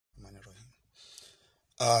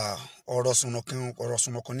ọ̀rọ̀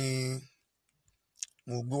sùnùkùn ni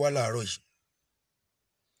mo gbé wá láàárọ̀ yìí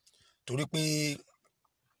torí pé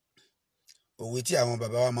òwe tí àwọn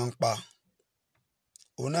bàbá wa máa ń pa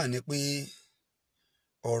òun náà ni pé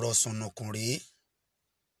ọ̀rọ̀ sùnùkùn rèé,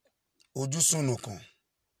 ojú sùnùkùn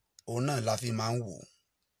òun náà la fi máa ń wò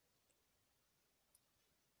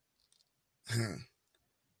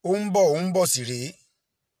ó ń bọ̀ sí rèé,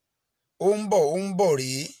 ó ń bọ̀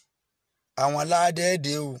rèé, àwọn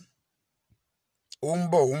aládẹ́ẹ̀dẹ́ ó ń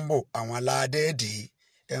bọ̀ àwọn aládẹ́ẹ̀dẹ́.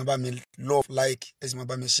 Ẹ máa bá mi love, like, ẹ sì máa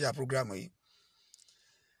bá mi share program yìí.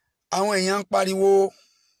 Àwọn èèyàn ń pariwo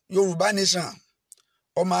Yorùbá nation,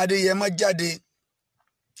 ọmọ Adéyẹmọ jáde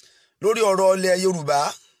lórí ọ̀rọ̀ ilẹ̀ Yorùbá.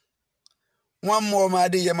 Wọ́n mú ọmọ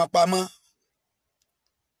Adéyẹmọ pamọ́,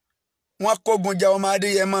 wọ́n kógun ja ọmọ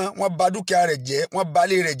Adéyẹmọ, wọ́n bà dúkìá rẹ̀ jẹ́, wọ́n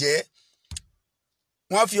balé rẹ̀ jẹ́.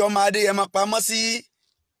 Wọ́n fi ọmọ Adéyẹmọ pamọ́ sí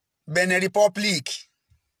Benin Republic.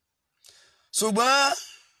 Ṣùgbọ́n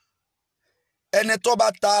ẹni tó bá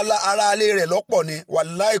ta ara alé rẹ̀ lọ́pọ̀ ni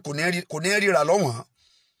wàláì kò ní ríra lọ́wọ́n.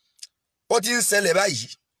 Ó ti ń ṣẹlẹ̀ báyìí,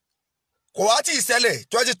 kò wá tí ì ṣẹlẹ̀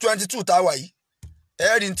 2022 tá a wà yìí,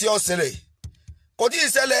 ẹ̀rín tí ó ṣẹlẹ̀ kò tí ì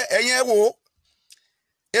ṣẹlẹ̀. ẹ̀yin ẹ wò ó,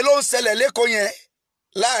 èló ń ṣẹlẹ̀ lẹ́kọ̀ọ́ yẹn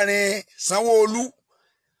láàrin Sanwo-Olu,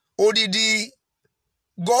 odidi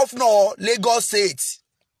gọ́fúnà Lagos State,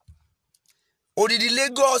 odidi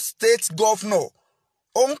Lagos State gọ́fúnà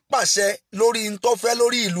ó ń pàṣẹ lórí ntọ́fẹ́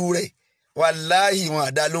lórí ìlú rẹ̀, wàláhì wọn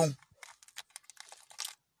àdá lóhùn.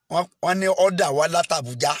 Wọ́n ní ọ̀dà wá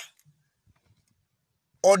látàbújá,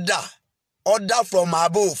 order from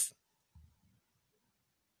above.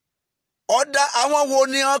 Order, àwọn wo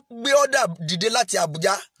ni wọ́n gbé order dìde láti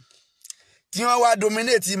Àbújá tí wọ́n wá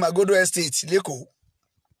dominate Magodo Estate lẹ́kọ̀ọ́?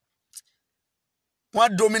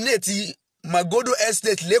 Wọ́n dominate Magodo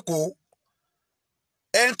Estate lẹ́kọ̀ọ́.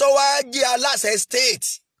 Ẹni tó wá jẹ́ aláṣẹ state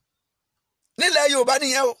nílẹ̀ Yorùbá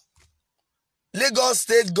nìyẹn o, Lagos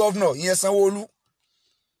State Governor ìyẹn Sanwo-Olu.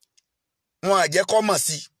 Wọn à jẹ́ kó mọ̀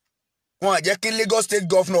sí, wọn à jẹ́ kí Lagos State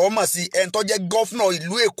Governor ó mọ̀ sí ẹni tó jẹ́ Governor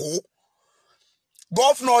ìlú Èkó.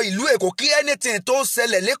 Governor ìlú Èkó, kí anything tó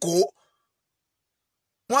ṣẹlẹ̀ lẹ́kọ̀ọ́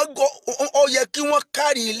ó yẹ kí wọ́n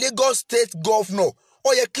carry Lagos State Governor, ó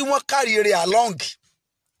yẹ kí wọ́n carry rẹ̀ along.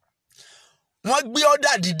 Wọ́n gbé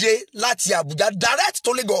order dìde láti Abuja direct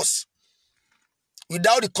to Lagos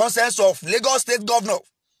without the consent of Lagos State Governor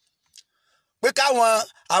pé káwọn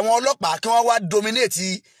àwọn ọlọ́pàá kí wọ́n wá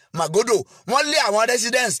dominate Magodo. Wọ́n lé àwọn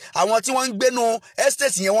residents, àwọn tí wọ́n ń gbénu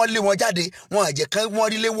estate yẹn wọ́n lé wọn jáde. Wọ́n á jẹ́ kí wọ́n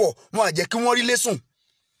rí lé wọ̀, wọ́n á jẹ́ kí wọ́n rí lé sùn.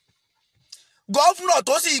 Gọ́fúnà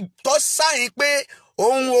tó sáyìn pé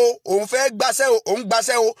òun fẹ́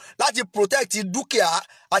gbàṣẹ́ o láti protect dúkìá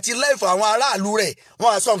àti life àwọn aráàlú rẹ̀,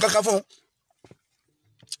 wọ́n á sọ nǹkan kan fún un.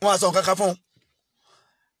 Wọ́n á sọ nǹkan kan fún un.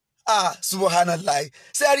 Subhanallah.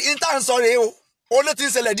 Sẹ́ẹ̀rì intan sọ rèé o, ó ló ti ń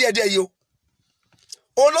ṣẹlẹ̀ díẹ̀díẹ̀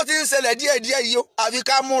yìí o. Àfi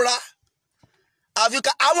ká múra.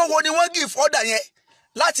 Àwọn wo ni wọ́n give order yẹn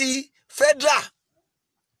láti federal?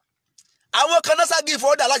 Àwọn kan náà sá give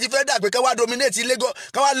order láti federal pé ká wá dominate Lagos,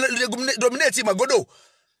 ká wá dominate Magodo.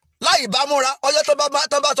 Láì bá múra, ọjọ́ tó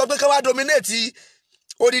bá sọ pé ká wá dominate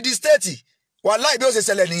odidi state, wàláhì bí ó ṣe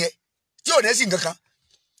ṣẹlẹ̀ nìyẹn tí ò ní sí nǹkan kan.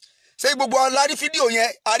 Ṣé gbogbo ọ̀la rí fídíò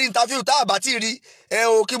yẹn, a rí interview tá a bá tí rí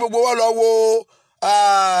kí gbogbo wọn lọ wo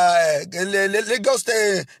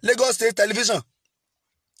Lagos State Television.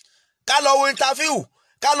 Ká lọ wo interview,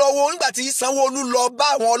 ká lọ wo nígbà tí Sanwo-Olu lọ bá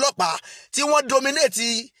àwọn ọlọ́pàá tí wọ́n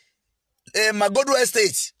dominate Magodo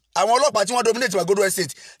Estate. Àwọn ọlọ́pàá tí wọ́n dominate Magodo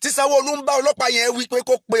Estate, tí Sanwo-Olu ń bá ọlọ́pàá yẹn wí pé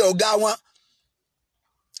kó pe ọ̀gá wọn,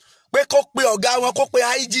 kó pe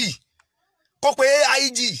IG, kó pe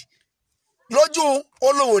AIG. Lójú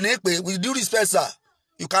olówó ní pé with due respect sir,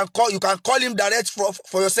 you can call him direct for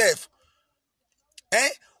yourself.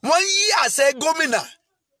 Wọ́n yí àṣẹ gómìnà,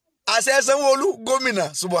 àṣẹ Sanwo-Olu gómìnà,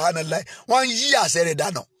 subhanallah, wọ́n yí àṣẹ rẹ̀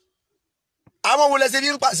dànù. Àwọn wo lẹ́sẹ̀ bí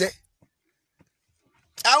ń pàṣẹ?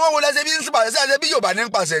 Àwọn wo lẹ́sẹ̀ bí ń pàṣẹ? Ṣé ẹsẹ̀ bí Yorùbá ní ń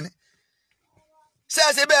pàṣẹ ni? Ṣé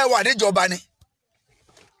ẹsẹ̀ bẹ́ẹ̀ wà níjọba ni?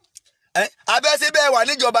 Abẹ́ ṣe bẹ́ẹ̀ wà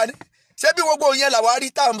níjọba ni? Ṣé bí gbogbo yẹn làwa rí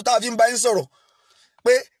tá a fi ń bá yín sọ̀rọ̀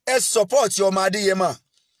pé ẹ support ọmọ Adéyẹmọ,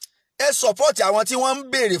 ẹ support àwọn tí wọ́n ń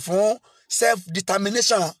béèrè fún self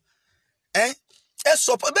determination, ẹ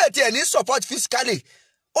support bẹ́ẹ̀ tí ẹ ní support physically.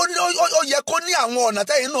 Ó yẹ kó ní àwọn ọ̀nà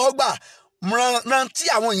tẹ́yìn náà gbà ran tí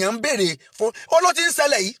àwọn èèyàn ń béèrè fún. Ó ló ti ń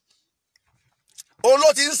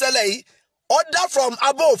ṣẹlẹ̀ yìí, order from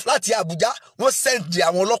above láti Abuja. Wọ́n send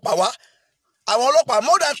àwọn ọlọ́pàá wá, àwọn ọlọ́pàá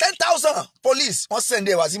more than 10,000 police wọ́n send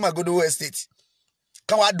ẹ̀ wá sí Magodo Estate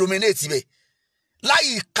kán wá dominate ibẹ̀.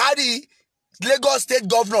 Láì kárí Lagos State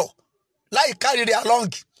Governor, láì kárí rẹ̀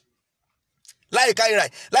along, láìka ìrà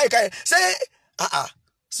ṣé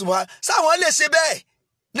ṣùgbọ́n sáwọn lè ṣe bẹ́ẹ̀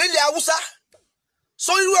nílẹ̀ Haúsá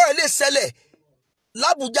sóyún rẹ̀ lè ṣẹlẹ̀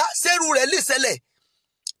l'Àbújá sẹ́rù rẹ̀ lè ṣẹlẹ̀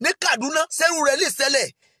ní Kaduna sẹ́rù rẹ̀ lè ṣẹlẹ̀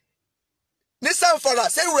ní Sanfara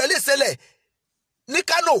sẹ́rù rẹ̀ lè ṣẹlẹ̀ ní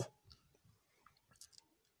Kano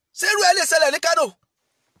sẹ́rù rẹ̀ lè ṣẹlẹ̀ ní Kano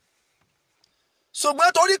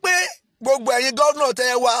ṣùgbọ́n torí pé gbogbo ẹ̀yin gọ́vnà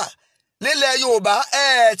tẹ́ wà nílẹ̀ Yorùbá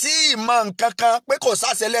tí ìmọ̀ nǹkan kan pé kò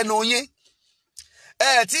sáṣẹ lẹ́nu yín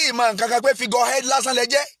tí ìmọ̀ nǹkan kan pé figurehead lásán lẹ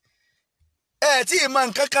jẹ́ tí ìmọ̀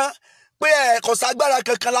nǹkan kan pé kò ságbára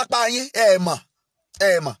kankan lápá yín mọ̀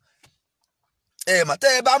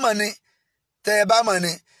tẹ́ ẹ bá mọ̀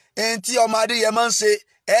ni ẹni tí ọmọ Adéyẹmọ ń ṣe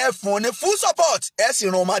fún ní full support sì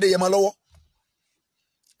ran ọmọ Adéyẹmọ lọ́wọ́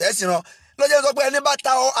sì ran lọ́jọ́ sọ pé ẹni bá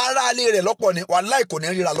ta ara alẹ́ rẹ̀ lọ́pọ̀ ni wàláì kò ní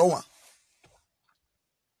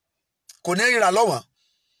ríra lọ́wọ́n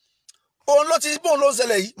òun ló ti bóun ló ń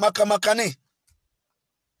ṣẹlẹ̀ yìí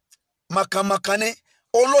màkàmàkà ni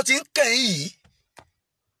òun ló ti ń kẹ̀yìn yìí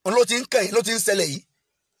ló ti ń ṣẹlẹ̀ yìí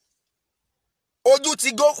ojú ti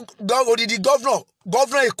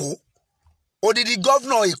odidi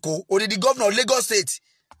gọ́vnà Èkó odidi gọ́vnà Lagos State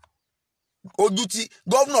ojú ti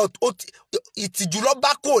gọ́vnà ìtìjú lọ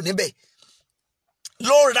bá kò níbẹ̀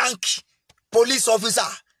low rank police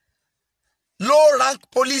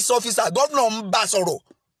officer gọ́vnà ń bá sọ̀rọ̀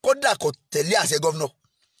kódà kò tẹ̀lé àṣẹ gọ́vnà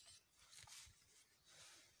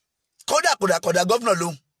kódà gọ́vnà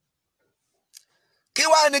lóhùn kí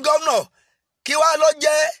wá ní gọ́vnà kí wá ló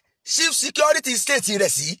jẹ́ chief security state rẹ̀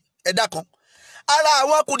sí ẹ̀dá kan ara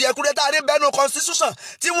àwọn kùdìẹ̀kùdìẹ̀ tá a ní bẹ́nu constitution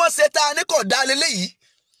tí wọ́n ṣe tá a ní kò dá lélẹ́yìí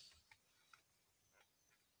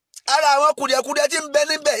ara àwọn kùdìẹ̀kùdìẹ̀ tí ń bẹ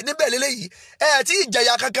níbẹ̀ lélẹ́yìí tí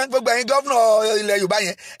ìjẹyà kankan gbogbo ẹ̀yin gọ́vnà ilẹ̀ Yorùbá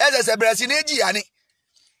yẹn ṣẹ̀ṣẹ̀ bẹ̀rẹ̀ sí ní jìyà ni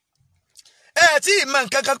tí ìmọ̀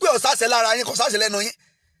nǹkan kan pé ọ̀sáṣẹ́ lára yín kò sáṣẹ́ lẹ́nu yín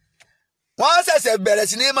wọ́n ṣẹ̀ṣẹ̀ bẹ̀rẹ̀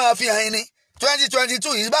sí ní máa fi hàn yín ní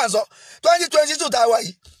 2022 yìí bá ń sọ 2022 tá a wà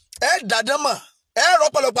yìí dàdán mọ̀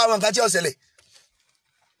rọ́pọ̀lọpọ̀ àwọn nǹkan tí ó ṣẹlẹ̀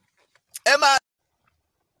ẹ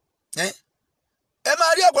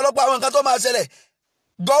máa rí ọ̀pọ̀lọpọ̀ àwọn nǹkan tó máa ṣẹlẹ̀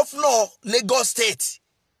gọ́fúnà Lagos State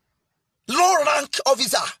low rank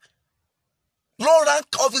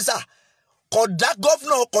officer kò dá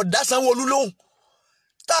gọ́fúnà kò dá Sanwo-Olu lóhùn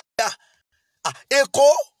táyà Èkó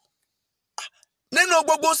nínú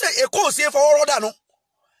gbogbo ṣe Èkó ò sí fọwọ́rọ́ dànù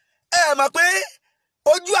mọ̀ pé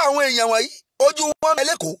ojú àwọn èèyàn wọ̀nyí ojú wọn bẹ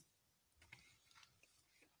lẹ́kọ̀ọ́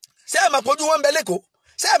ṣé ẹ mọ̀ pé ojú wọn bẹ lẹ́kọ̀ọ́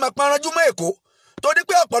ṣé ẹ mọ̀ pé ọ̀rànjú mọ́ Èkó torí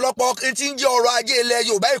pé ọ̀pọ̀lọpọ̀ ti ń jẹ́ ọrọ̀ ajé ilẹ̀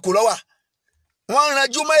Yorùbá Èkó lọ́wà wọ́n ń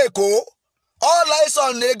ranjú mọ́ Èkó all eyes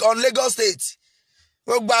on Lagos State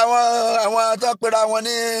gbogbo àwọn tó pera wọn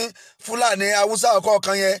ní Fúlàní Haúsá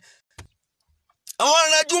ọ̀kọ̀ọ̀kan yẹn wọ́n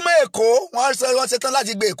ń ranjú mọ́ Èkó wọ́n ṣetán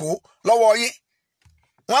láti gbé Èkó lọ́wọ́ yín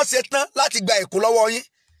wọ́n ṣetán láti gba Èkó lọ́wọ́ yín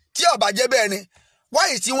tí ó bá jẹ́ bẹ́ẹ̀ ni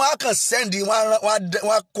wáyé tí wọ́n á kàn sẹ́ndì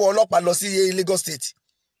wọ́n kó ọlọ́pàá lọ sí Lagos State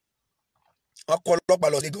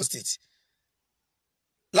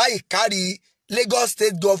láì kárí Lagos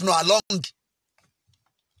State governor along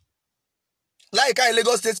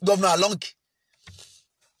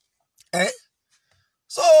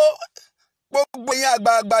so gbogbo yín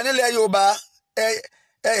àgbààgbà nílẹ̀ Yorùbá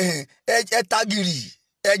ẹ tagìrì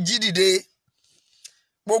ẹ jí dìde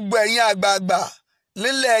gbogbo ẹ̀yin àgbààgbà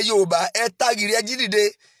nílẹ̀ Yorùbá ẹ tagìrì ẹ jí dìde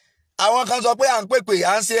àwọn kan sọ pé à ń pèpè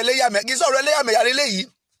à ń ṣe ẹlẹ́yàmẹ̀yà kì í sọ̀rọ̀ ẹlẹ́yàmẹ̀yà lélẹ́yìí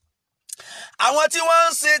àwọn tí wọ́n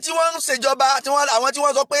ń ṣèjọba àwọn tí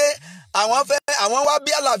wọ́n sọ pé àwọn wá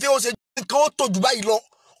bí àlàáfíà ó ṣe nǹkan ó tó jù báyìí lọ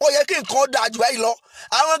ó yẹ kí nǹkan ó dáa jù báyìí lọ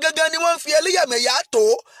àwọn gangan ni wọ́n ń fi ẹlẹ́yàmẹ̀yà tó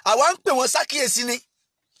àwa ń pè wọ́n sákìyèsí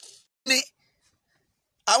ni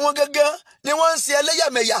àwọn gangan ni wọ́n ń ṣe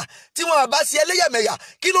ẹlẹ́yàmẹ̀yà tí wọ́n bá ṣe ẹlẹ́yàmẹ̀yà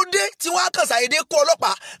kí ló dé tí wọ́n á kàn ṣàyèdè kó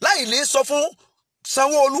ọlọ́pàá láì ní sọ fún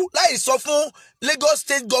Sanwo-Olu láì sọ fún Lagos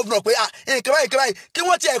State governor pé nǹkan báyìí kí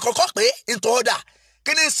wọ́n tiẹ̀ kọ́kọ́ pé ntọ́ ọ̀dà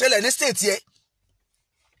kí ni ìṣẹ̀lẹ̀ ní state yẹn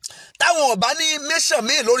táwọn ọba ní mission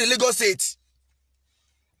míì lórí Lagos State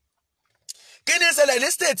kí ni ìṣẹ̀lẹ̀ ní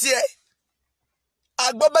state yẹn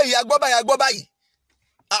agbọ́ báyìí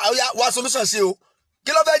wá solution sí o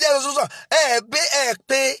kí ló fẹ́ jẹ́ solution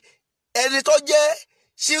pé ẹni tó jẹ́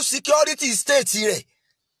chief security state rẹ̀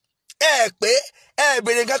pé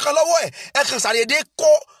béèrè nǹkan kan lọ́wọ́ ẹ kàn ṣàdédé kó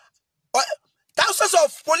thousands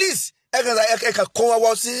of police ẹ kàn kó wọn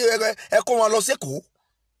lọ sí Èkó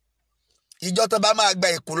ìjọ tó bá máa gba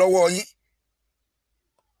Èkó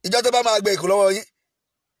lọ́wọ́ yín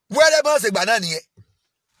wẹ́rẹ́ bá ṣe gbà náà nìyẹn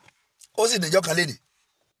ó sì níjọ́ kan lénìí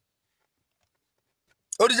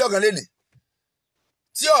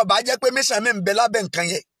tí ó bá jẹ́ pé mission mi ń bẹ lábẹ́ nǹkan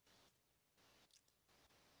yẹn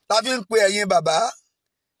la fi ń pe ẹ̀yin bàbá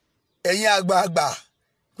ẹ̀yin àgbààgbà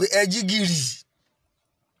pé ẹ jí gìrì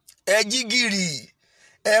ẹ jí gìrì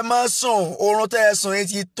ẹ má sùn oorun tẹ́ ẹ sùn yín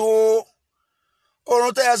ti tó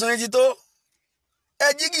oorun tẹ́ ẹ sùn yín ti tó ẹ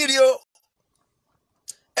jí gìrì o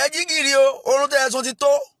ẹ jí gìrì o oorun tẹ́ ẹ sùn ti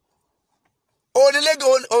tó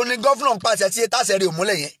òní gọ́fúnà ń pàṣẹ tí tàṣẹ rẹ̀ ò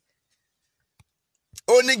múlẹ̀ yẹn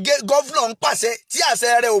òní gọ́fúnà ń pàṣẹ tí àṣẹ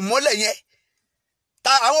rẹ̀ ò múlẹ̀ yẹn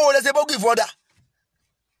ta àwọn wo lè ṣe bógì fọ́dà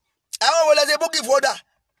àwọn wo lè ṣe bógì fọ́dà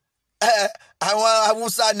àwọn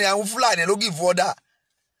Haúsá ni àwọn Fúlàní ló gì fọ́dà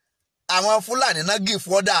àwọn Fúlàní náà gì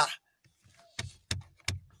fọ́dà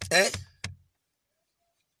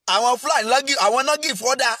àwọn Fúlàní náà gì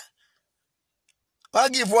fọ́dà wọ́n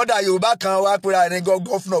gì fọ́dà Yorùbá kan wá pera ẹni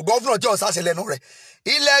gọ́fúnà tí ọ̀sá ṣẹlẹ̀ nù rẹ̀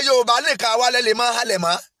ilẹ̀ Yorùbá nìkan àwa lẹ́lẹ̀ máa halẹ̀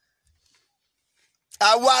mọ́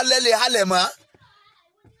àwa lẹ́lẹ̀ halẹ̀ mọ́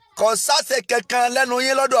kò sáṣẹ kankan lẹ́nu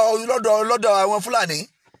yín lọ́dọ̀ àwọn Fúlàní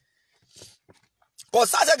kò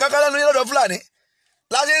sáṣẹ kankan lẹ́nu yín lọ́dọ̀ Fúlàní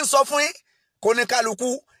láti ń sọ fún yín kò ní kálukú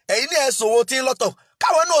ẹ̀yin ní ẹ ṣòwò tí ń lọ́tọ̀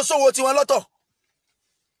káwọn náà ṣòwò tí wọ́n lọ́tọ̀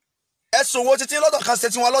ẹ ṣòwò títí lọ́tọ̀ kan ṣe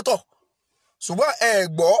tí wọ́n lọ́tọ̀ ṣùgbọ́n ẹ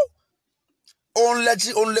gbọ́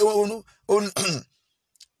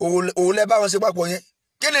òun lẹ bá wọn ṣe papọ̀ yẹn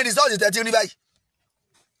kí ni rìsọ́ọ̀tì tẹ́ ti rí báyìí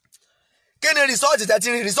kí ni rìsọ́ọ̀tì tẹ́ ti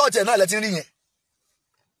rí rìsọ́ọ̀tì ẹ̀ náà lẹ ti rí yẹn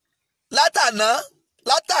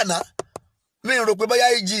látànà mi rò pé bóyá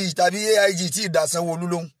IG tàbí AIG tí ìdá Sanwo-Olu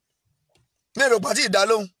lóhùn mi rò pé tí ìdá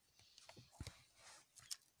lóhùn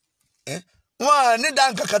wọn ní dá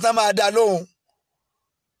nǹkan kan tán máa dá lóhùn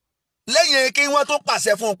lẹ́yìn kí wọ́n tó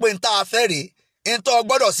pàṣẹ fún un pé n tá a fẹ́ rèé n tó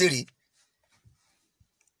gbọ́dọ̀ sí rèé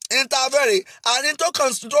n tá a fẹ́ rèé àní tó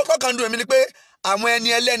kàn dùn mí ni pé àwọn ẹni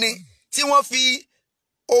ẹlẹ́ni tí wọ́n fi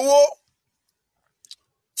owó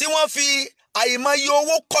tí wọ́n fi àìmọye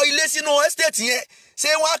owó kọ́ ilé sínú ẹ́stéètì yẹn ṣé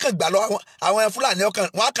wọ́n á kàn gbà lọ àwọn Fúlàní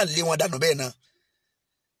wọ́n á kàn lé wọn dànù bẹ́ẹ̀ náà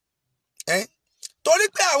torí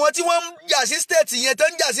pé àwọn tí wọ́n ń jà sí stéètì yẹn tó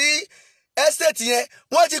ń jà sí ẹ́stéètì yẹn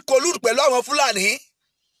wọ́n ti collude pẹ̀lú àwọn Fúlàní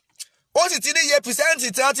ó sì ti ní iye pìsẹ́ǹtì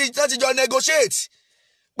tí wọ́n ti jọ negotiate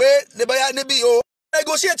pé níbàyà níbí o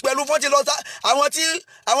negotiate pẹ̀lú fún ti lọ àwọn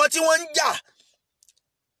tí wọ́n ń jà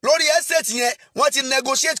lórí ẹ́stéètì yẹn wọ́n ti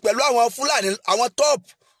negotiate pẹ̀lú àwọn Fúlàní àwọn top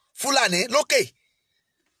Fúlàní lókè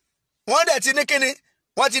wọ́n dẹ̀ ti ní kíni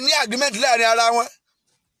wọ́n ti ní agreement láàrin ara wọn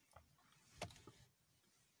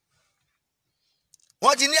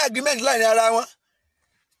wọ́n ti ní agreement láàrin ara wọn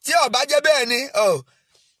tí ó bá jẹ́ bẹ́ẹ̀ ni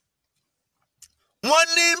wọ́n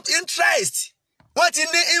ní interest wọ́n ti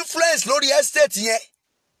ní influence lórí estate yẹn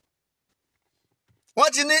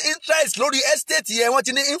wọ́n ti ní interest lórí estate yẹn wọ́n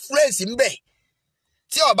ti ní influence ń bẹ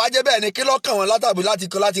tí ó bá jẹ́ bẹ́ẹ̀ ni kí lọ́kàn wọn látàbí láti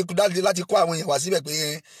kó àwọn èèyàn wá síbẹ̀ pé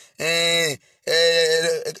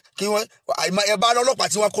kí wọ́n ẹ bá ọlọ́pàá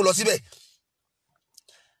tí wọ́n kó lọ síbẹ̀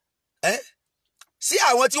sí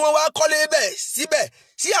àwọn tí wọ́n wá kọ́lé bẹ́ẹ̀ síbẹ̀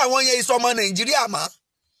sí àwọn yẹn ìsọmọ Nàìjíríà mọ́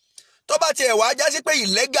tó bá tiẹ̀ wá já sí pé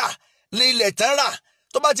ìlẹ́gà ní ilẹ̀ tán rà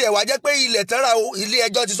tó bá tiẹ̀ wá jẹ́ pé ilẹ̀ tán rà ilé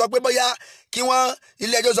ẹjọ́ ti sọ pé bóyá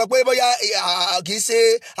ilé ẹjọ́ sọ pé bóyá kì í ṣe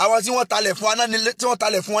àwọn tí wọ́n talẹ̀ fún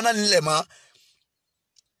wọn náà nílẹ̀ mọ́.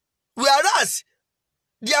 Whereas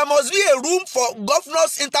there must be a room for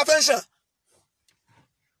governor's intervention.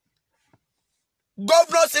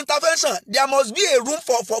 Governor's intervention, there must be a room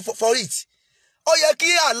for it. Ó yẹ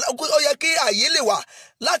kí àyè lè wà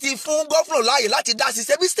láti fún governor láàyè láti dá sí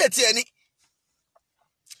ṣebí state ẹni.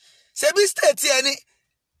 Ṣebí state ẹni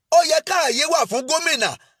ó yẹ ká àyè wà fún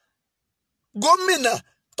gómìnà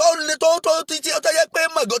tó yẹ pé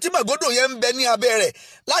tí Màgòdò yẹn ń bẹ ní abẹ́ rẹ̀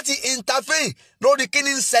láti intervene lórí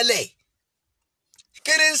kíní ń ṣẹlẹ̀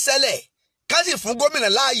ká sì fún gómìnà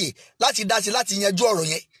láàyè láti dá sí láti yanjú ọ̀rọ̀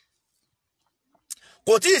yẹn.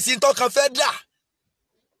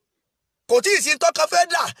 Kò tí ì sí tọ́kan fẹ́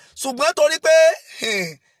dà ṣùgbọ́n torí pé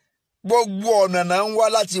gbogbo ọ̀nà náà ń wá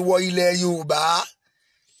láti wọ ilẹ̀ Yorùbá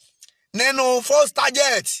nínú first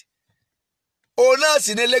target òun náà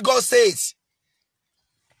sì ní Lagos State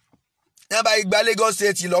nígbà ìgbà Lagos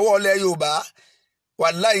State lọ́wọ́ ilẹ̀ Yorùbá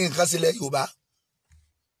wàláhì nǹkan sílẹ̀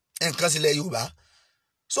Yorùbá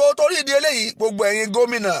so torí ìdí eléyìí gbogbo ẹ̀yin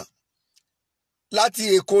gómìnà láti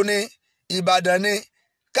Èkó ní Ìbàdàn ní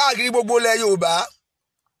káàkiri gbogbo ilẹ̀ Yorùbá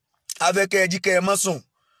afẹ́kẹ́ ẹ̀jíkẹ́ ẹ̀ mọ́ sùn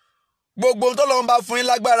gbogbo tó lọ́n bá fún yín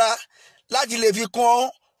lágbára láti lè fi kún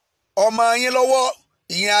ọmọ yín lọ́wọ́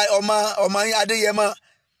ìyẹn ọmọ yín Adéyẹmọ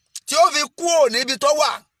tí ó fi kúrò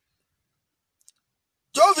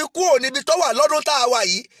níbi tó wà lọ́dún tá a wà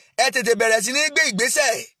yìí ẹ tètè bẹ̀rẹ̀ sí ní gbé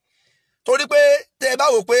ìgbésẹ̀ torí pé tẹ́ ẹ bá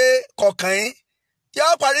wò pé kọ̀ọ̀kan yín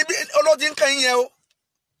yóò parí bí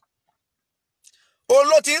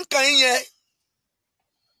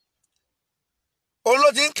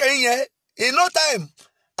olóòtí ń kàn yín yẹn in no time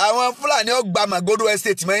àwọn Fúlàní ó gba Màgòdò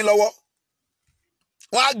estate mẹ́yìn lọ́wọ́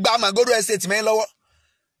wọ́n á gba Magodo estate mẹ́rin lọ́wọ́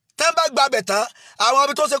tán bá gba bẹ̀ tán àwọn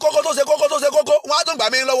ibi tó ṣe kókó wọ́n á tún gbà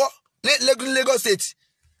mẹ́rin lọ́wọ́ ní Lagos State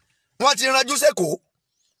wọ́n ti ranjú sẹ́kọ̀ọ́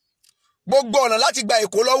gbogbo ọ̀nà láti gba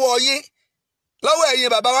Èkó lọ́wọ́ yín lọ́wọ́ ẹ̀yin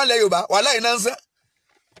bàbá wa ńlẹ̀ Yorùbá wà láì náà ń sán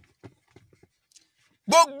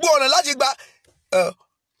gbogbo ọ̀nà láti gba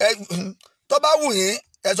tó bá wù yín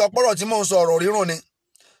ẹ̀sọ̀ pọ̀rọ̀ tí mò ń sọ ọ̀rọ̀ rírùn ni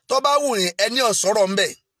tó bá wù yín ẹni ọ̀sọ̀rọ̀ ń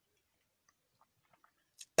bẹ̀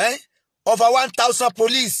over 1,000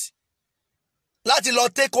 police láti lọ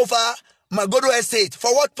take over Magodo estate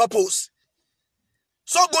for what purpose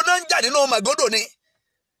sógun náà ń jà nínú Magodo ni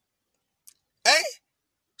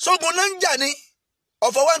sógun náà ń jà ní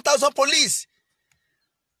over 1,000 police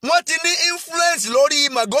wọ́n ti ní influence lórí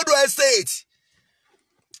Magodo estate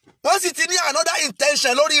wọ́n sì ti ní another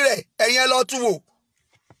intention lórí rẹ̀ ẹ̀yin ẹ lọ tún wò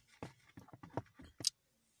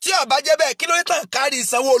tí ó bá jẹ́ bẹ́ẹ̀ kí ló dé tán kárí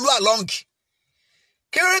Sanwo-Olu along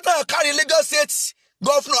kí ló dé tán kárí Lagos State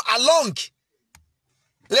governor along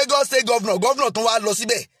Lagos State governor tún wá lọ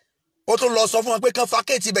síbẹ̀ ó tún lọ sọ fún wọn pé kán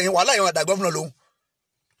fákẹ́ẹ̀tì ibẹ̀ yẹn wàhálà yẹn wà dá governor lóhùn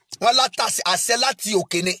wọ́n láta àṣẹ láti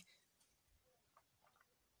òkè ni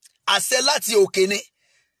àṣẹ láti òkè ni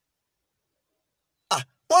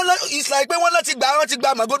it's like pé wọ́n ti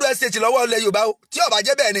gba Magodo estate lọ́wọ́ ilẹ̀ Yorùbá o tí ó bá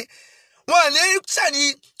jẹ́ bẹ́ẹ̀ ni wọ́n ní sẹ́ni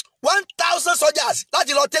 1,000 soldiers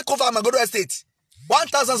láti lọ take over Magodo estate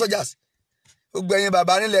 1,000 soldiers gbogbo ẹ̀yin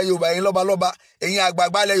bàbá nílẹ̀ Yorùbá ẹ̀yin lọ́balọ́ba ẹ̀yin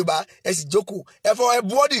àgbààgbà ilẹ̀ Yorùbá ẹ sì jókòó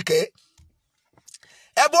ẹ̀bú òdìkẹ́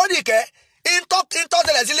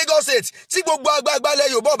ìtọ́tẹ̀lẹ̀ sí Lagos State tí gbogbo àgbààgbà ilẹ̀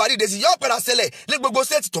Yorùbá ọ̀bá dìde sí yóò pẹ̀lá ṣẹlẹ̀ ní gbogbo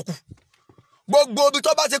state tó kù gbogbo ibi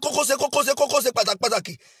tó bá ti kókó ṣe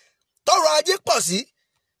pàtàkì tọrọ ajé pọ̀ sí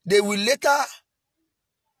they will later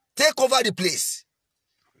take over the place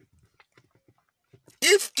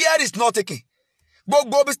if care is not taken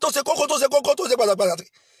gbogbo ibi tó ṣe pàtàkì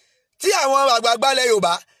tí àwọn àgbààgbà ilẹ̀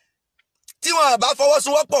Yorùbá tí wọ́n bá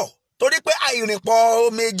fọwọ́sowọ́pọ̀ torí pé àìrìnpọ̀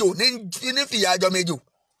méjò ní fìyàjọ méjò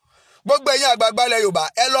gbogbo ẹ̀yin àgbààgbà ilẹ̀ Yorùbá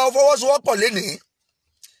ẹ lọ fọwọ́sowọ́pọ̀ lénìí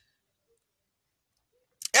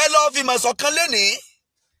ẹ lọ fìmọ̀ ṣọ̀kan lénìí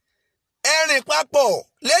ẹ rìn papọ̀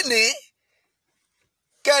lénìí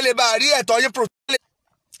kẹ́ lè bá rí ẹ̀tọ́ yín protect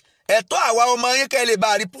ẹ̀tọ́ àwa ọmọ yín kẹ́ lè bá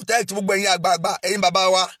rí protect gbogbo ẹ̀yin àgbààgbà ẹ̀yin bàbá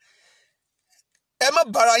wa ẹ má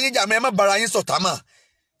bára yín jà mọ́ ẹ má bára yín ṣọ̀tá mọ́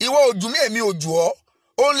ìwọ ojú mi èmi ojú ọ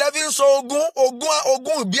òun lẹ fi ń sọ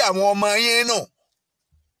ogún bí àwọn ọmọ yín nù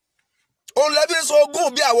òun lẹ fi ń sọ ogún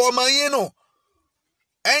bí àwọn ọmọ yín nù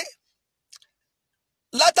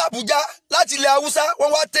látàbújá láti ilẹ̀ Haúsá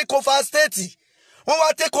wọ́n wá take over state wọ́n wá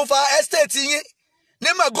take over estate yín ní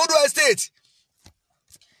Magodo estate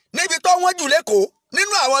níbi tó wọ́n jù lẹ́kọ̀ọ́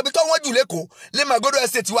nínú àwọn ibi tó wọ́n jù lẹ́kọ̀ọ́ ní Magodo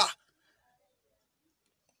estate wà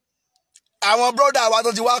àwọn brother wa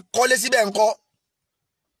tó ti wá kọ́lé síbẹ̀ ńkọ́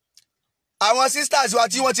àwọn sisters wa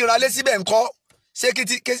tí wọ́n ti ra lé síbẹ̀ ńkọ́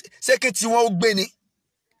ṣé kí tí wọ́n ó gbé ni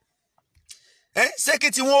ṣé kí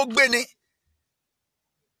tí wọ́n ó gbé ni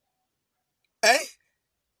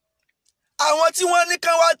àwọn tí wọ́n ní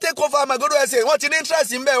kán wá take over Magodo estate wọ́n ti ní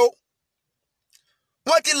interest ń bẹ o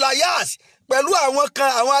wọ́n ti layas pẹ̀lú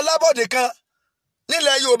àwọn alábọ̀dé kan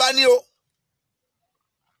nílẹ̀ Yorùbá ni o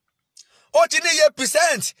ó ti ní iye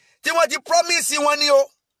percent tí wọ́n ti promise wọn ni o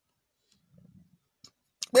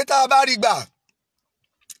pé tá a bá rí gbà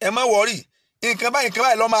ẹ má wọ́rì nǹkan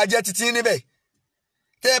báyìí ló máa jẹ́ títí níbẹ̀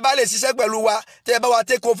tẹ́ ẹ bá lè ṣiṣẹ́ pẹ̀lú wa tẹ́ ẹ bá wa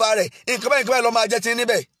take over rẹ̀ nǹkan báyìí ló máa jẹ́ títí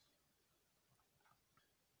níbẹ̀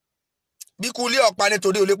bí kú ilé ọ̀pá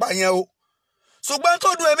nítorí olè pa yẹn o ṣùgbọ́n tó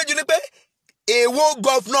dùn ẹ̀mí jù ni pé èwo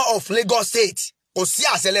governor of Lagos State kò sí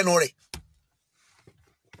àṣẹ lẹ́nu rẹ̀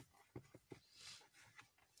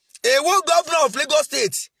èwo governor of Lagos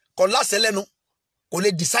State kò láṣẹ lẹ́nu kò lè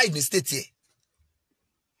decide ní state yẹ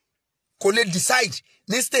kò lè decide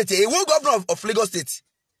ní state yẹ èwo governor of Lagos State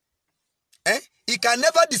he can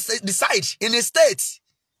never decide in a state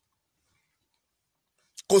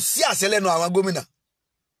kò sí àṣẹ lẹ́nu àwọn gómìnà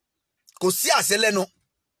kò sí àṣẹ lẹ́nu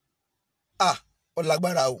ó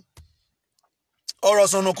lágbára o ọ̀rọ̀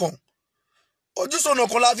sọnùkùn ojú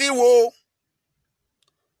sọnùkùn la fi wo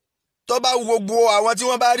tó bá wo gbogbo àwọn tí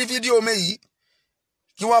wọ́n bá rí fídíò mi yìí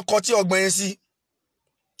kí wọ́n kọ tí ọgbọ̀n yẹn sí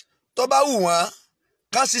tó bá wù wọ́n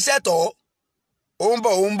kán ṣiṣẹ́ tọ̀ ó ń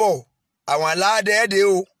bọ̀ àwọn aládẹ́ẹ̀dẹ́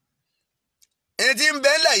o ẹni tí ń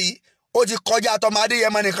bẹ ńlẹ̀ yìí ó ti kọjá tọmọ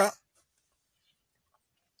Adéyẹmọ nìkan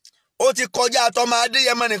ó ti kọjá tọmọ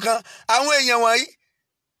Adéyẹmọ nìkan àwọn èèyàn wọ̀nyí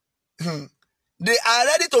they are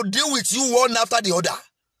ready to deal with you one after the other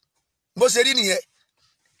bó ṣe rí nìyẹn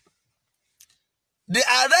they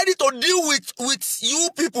are ready to deal with you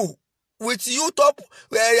people with you top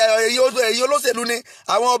èyí olóṣèlú ni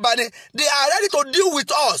àwọn ọba ni they are ready to deal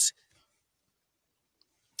with us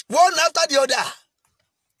one after the other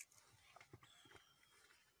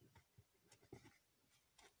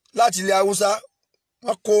láti ilẹ̀ Haúsá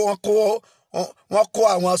wọ́n kó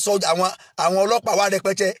àwọn sọ́jà àwọn ọlọ́pàá wá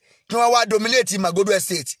rẹpẹtẹ kí wọ́n wá dominate Magodo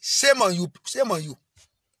estate. Shame on you, shame on you,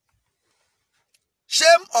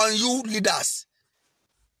 shame on you leaders.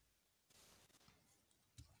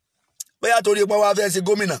 Bóyá torí pé wọ́n fẹ́ ṣe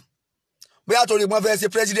gómìnà, bóyá torí pé wọ́n fẹ́ ṣe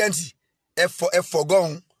pírẹsidẹ́ǹtì, ẹ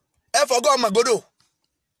fọ̀gọ́n Magodo.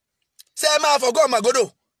 Ṣé ẹ máa fọ̀gọ́n Magodo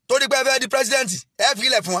torí pé ẹ fẹ́ di pírẹsidẹ́ǹtì, ẹ fi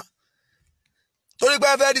ilẹ̀ fún wa. Torí pé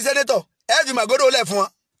ẹ fẹ́ di sẹ́nétọ̀, ẹ fi Magodo lẹ̀ fún wa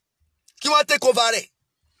kí wọ́n take over rẹ̀.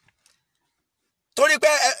 Torí pé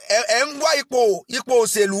ẹ ń wá ipò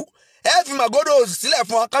òṣèlú, ẹ fi Magodo sílẹ̀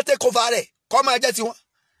fún wa ká take over rẹ̀ kó máa jẹ́ tiwọn.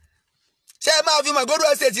 Ṣé ẹ máa fi Magodo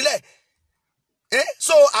estate sílẹ̀?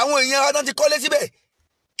 So àwọn èèyàn wa tán ti kọ́lé síbẹ̀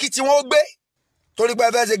kí tí wọ́n gbé torí pé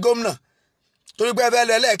ẹ fẹ́ ṣe gómìnà, torí pé ẹ fẹ́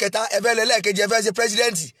lọ ẹlẹ́ẹ̀kẹta, ẹ fẹ́ lọ ẹlẹ́ẹ̀kejì, ẹ fẹ́ ṣe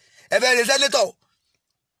pírẹsidẹ́ǹtì, ẹ fẹ́ ṣe sẹ́nétọ̀.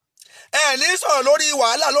 Ẹ ní sọ̀rọ̀ lórí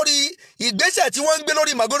wàhálà lórí ìgbésẹ̀ tí wọ́n ń gbé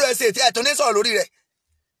lórí Magodo estate, ẹ tó ní sọ̀rọ̀ lórí rẹ̀.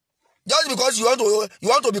 Just because you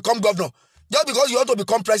want to become governor, just because you want to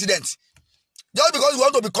become president, just because you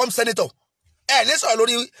want to become senator, ẹ ní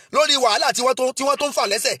sọ̀rọ̀ lórí wàhálà tí wọ́n tó ń fà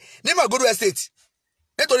lẹ́sẹ̀ ní Magodo estate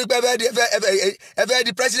nítorí pé ẹ fẹ́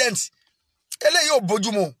di president. Eléyìí ò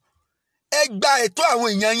bójúmu. Ẹ gba ẹ̀tọ́ àwọn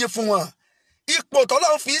èèyàn yín fún wọn. Ipò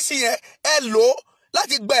tọ́lọ́run fi sí yẹn ẹ lò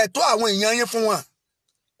láti gba ẹ̀tọ́ àwọn èèyàn yín fún wọn.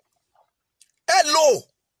 Ẹ lò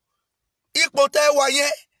ipò tẹ́ wà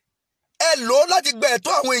yẹn ẹ lò láti gba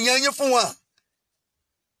ẹ̀tọ́ àwọn èèyàn yín fún wọn.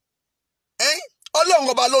 Ọlọ́run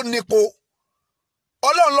ọba ló nípò.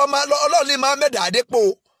 Ọlọ́run lè máa mẹ́dà dépò.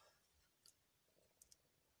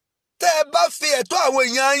 Tẹ́ ẹ bá fi ẹ̀tọ́ àwọn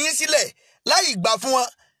èèyàn yín sílẹ̀ láì gbà fún wọn,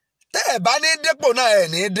 tẹ́ ẹ bá ní dépò náà ẹ̀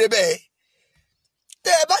ní débẹ̀.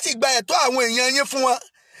 Tẹ́ ẹ bá sì gba ẹ̀tọ́ àwọn èèyàn yín fún wọn,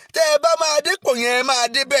 tẹ́ ẹ bá máa dépò yẹn ẹ máa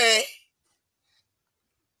débẹ̀.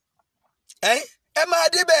 Ẹ máa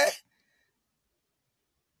débẹ̀.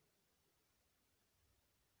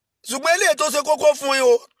 Ṣùgbọ́n eléyìí tó ṣe kókó fún yín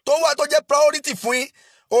o, tó wà tó jẹ́ priority fún yín,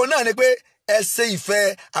 òun náà ni pé ẹ ṣe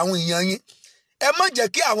ìfẹ́ àwọn èèyàn yín. Ẹ má jẹ́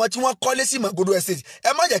kí àwọn tí wọ́n kọ́lé sí Magodo estate,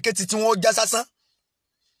 ẹ má jẹ́ kí tí wọ́n já sásán.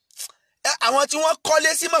 Àwọn tí wọ́n kọ́lé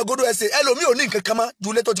sí Magodo estate, ẹlòmíì ò ní nǹkan kan mọ́ ju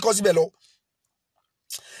ilé tó ti kọ́ síbẹ̀ lọ.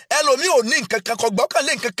 Ẹlòmíì ò ní nǹkan kan, kò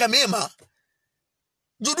gbọ́kànlé nǹkan kan míì mọ́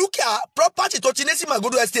ju dúkìá property tó ti ní sí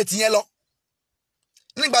Magodo estate yẹn lọ.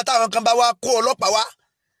 Nígbà táwọn kan bá wá kó ọlọ́pàá wá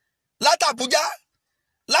láti Àbújá,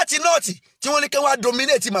 láti nọ́ọ̀tì tí wọ́n ní kí wọ́n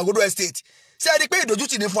dominate Magodo estate. Ṣé ẹ rí pé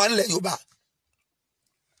ìdójútì ní fún wa nílẹ̀ Yorùbá?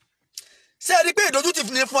 Ṣé ẹ rí pé ìdójútì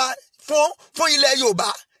ní fún ilẹ̀ Yorùbá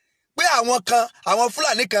pé àwọn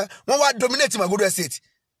Fúlàní kan wọ́n wá dominate Magodo estate?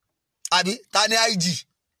 Àbí ta ni IG?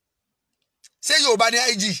 Ṣé Yorùbá ni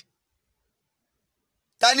IG?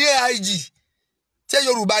 Ta ni AIG? Ṣé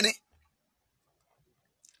Yorùbá ni?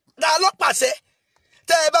 Ta ló pàṣẹ?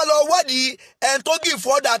 Tẹ́ ẹ bá lọ wádìí ẹn tó give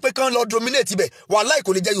order pé kán lọ dominate ibẹ̀, wàláhì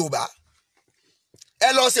kò lè jẹ́ Yorùbá. Ẹ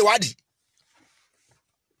lọ ṣèwádìí.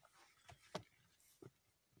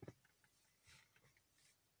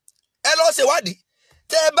 Ẹ lọ ṣèwádìí.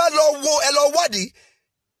 Tẹ́ ẹ bá lọ wo, ẹ lọ wádìí.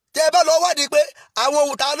 Tẹ́ ẹ bá lọ wádìí pé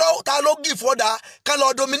àwọn ta ló give order kán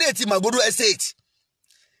lọ dominate Magodo estate.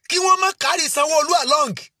 Kí wọ́n má carry Sanwo-Olu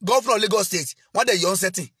along governor Lagos state. Wọ́n dẹ̀ yọ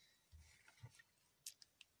setting.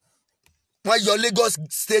 Wọ́n yọ Lagos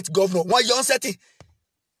state governor, wọ́n yọ setting.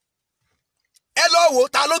 Ẹ lọ wo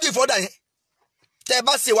ta ló give order yẹn. Tẹ́ ẹ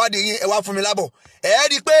bá ṣèwádìí yín, ẹ wá fún mi lábọ̀. Ẹ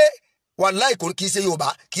rí pé wàláhì kì í ṣe Yorùbá,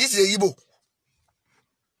 kì í ṣe Igbo.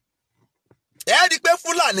 Ẹ rí pé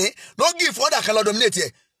Fúlàní ló give order kan lọ dominate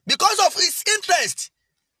ẹ because of his interest.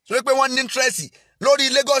 So pé wọ́n ní interest lórí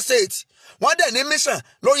Lagos state, wọ́n dẹ̀ ní mission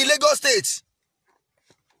lórí Lagos state.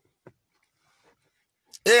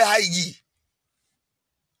 AIG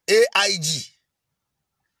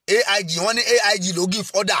wọ́n ní AIG ló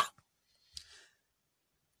give order.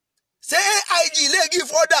 Say AIG lè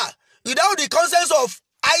give order without the consent of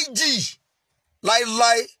IG.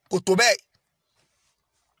 Láíláí kò tó bẹ́ẹ̀.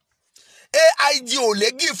 AIG ò lè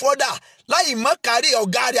give order láì má kárí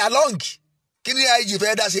ọ̀gá rẹ̀ along. Kí ni AIG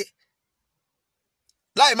fẹ́ dá ṣe?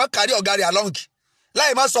 Láì má kárí ọ̀gá rẹ̀ along.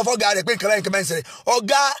 Láì má sọ fọ́gá rẹ̀ pé nǹkan bẹ́ẹ̀ ń ṣẹlẹ̀.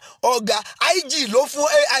 Ọ̀gá IG ló fún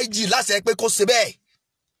AIG láṣẹ pé kó ṣe bẹ́ẹ̀.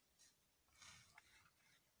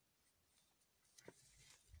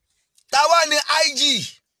 Táwa ni IG?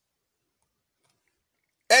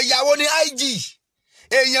 Ẹ̀yàwó ni IG?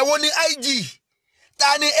 Èèyàn wo ni IG?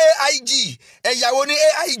 Ta ni AIG? Ẹ̀yàwó ni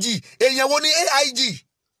AIG? Èèyàn wo ni AIG?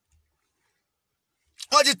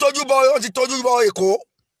 Wọ́n ti tójú bọ Èkó.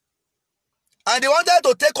 And they wanted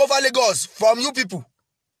to take over Lagos from you people.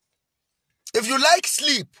 If you like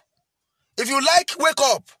sleep, if you like wake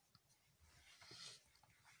up,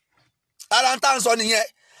 ara ń tàn sọ nìyẹn.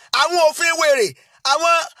 Àwọn òfin wèrè,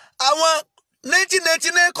 àwọn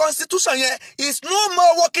 1999 constitution yẹn is no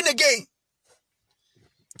more working again.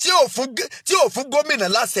 Tí ò fún gómìnà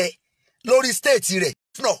láṣẹ lórí state rẹ̀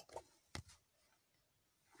no.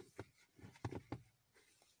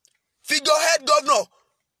 Figurehead governor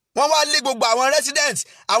wọ́n wá lé gbogbo àwọn residents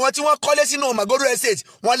àwọn tí wọ́n kọ́lé sínú Magodo estate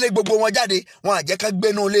wọ́n lé gbogbo wọn jáde wọ́n á jẹ́ ká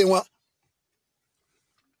gbénú ilé wọn.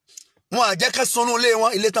 Wọ́n á jẹ́ ká sunú ilé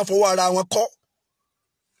wọn ilé tán fọwọ́ ara wọn kọ́.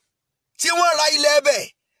 Tí wọ́n ra ilẹ̀ ẹbẹ̀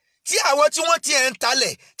tí àwọn tí wọ́n ti ẹ̀ ń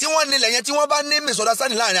talẹ̀ tí wọ́n nílẹ̀ yẹn tí wọ́n bá ní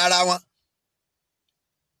misunderstanding láàrin ara wọn.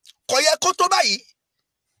 Kò yẹ kó tó báyìí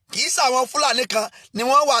kì í ṣàwọn Fúlàní kan ni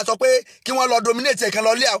wọ́n wà sọ pé kí wọ́n lọ dominate ẹ̀kan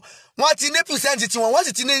lọ lé àwọn wọ́n ti ní percent tí wọ́n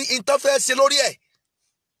sì ti ní interface lórí ẹ̀.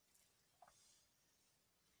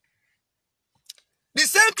 The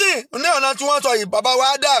same thing ní ọ̀nà tí wọ́n sọ yìí bàbá wa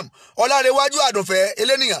Adam Ọlárewájú Àdùnfẹ́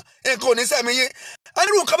eléníyàn nǹkan ò ní sẹ́mi yín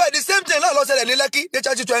ẹnìrú nǹkan báyìí the same thing náà ló ṣẹlẹ̀ ní Lẹ́kí ní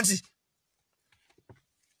 2020.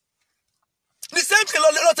 The same thing ló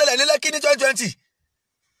ṣẹlẹ̀ ní Lẹ́kí ní 2020.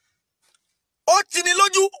 Ó ti ní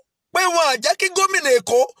lójú pé wọn à jẹ́ kí gómìnà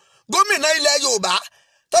Èkó gómìnà ilẹ̀ Yorùbá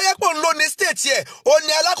tó yẹ pé òun ló ní state ẹ̀ ó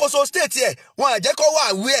ní alákòóso state ẹ̀ wọn à jẹ́ kó wà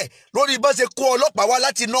wí ẹ̀ lórí bó ṣe kó ọlọ́pàá wá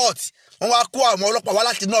láti north wọ́n wá kó àwọn ọlọ́pàá wá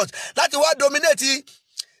láti north láti wá dominate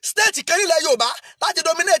state kan nílẹ̀ Yorùbá láti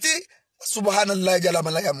dominate subhanallah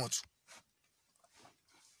jalamalaya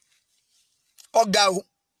ọ̀gá o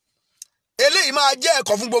eléyìí máa jẹ́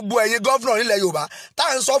ẹ̀kọ́ fún gbogbo ẹ̀yin gọ́fúnà nílẹ̀ Yorùbá tá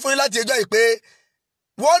à ń sọ fún yín láti ẹjọ́ yìí pé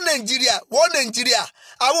wọ́n Nàìjíríà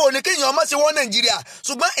àwọn òní kéèyàn ọmọ sí wọ́n Nàìjíríà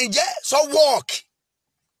ṣùgbọ́n ǹjẹ́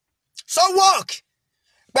sọ work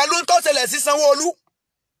pẹ̀lú tó ṣẹlẹ̀ sí Sanwo-Olu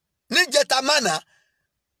níjẹta mánà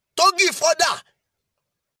tó give order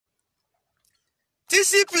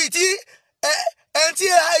TCP tí ẹni tí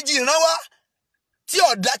AIG rán wá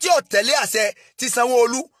tí ò tẹ̀lé àṣẹ ti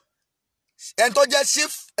Sanwo-Olu ẹni tó jẹ́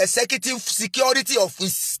chief executive security of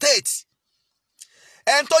his state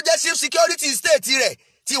ẹni tó jẹ́ chief security state rẹ̀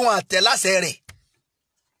tí wọ́n àtẹ̀ láṣẹ rẹ̀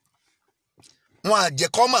wọ́n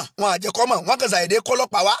àjẹkọ́mọ̀ wọ́n kàn ṣàyẹ̀dẹ́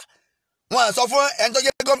kọ́lọ́pàá wá wọ́n à sọ fún ẹni tó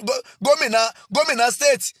jẹ́ gómìnà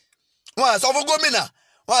state wọ́n à sọ fún gómìnà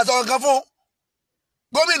wọ́n à sọ nǹkan fún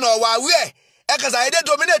gómìnà wàwí ẹ̀ kàn ṣàyẹ̀dẹ́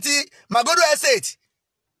dominate Magodo estate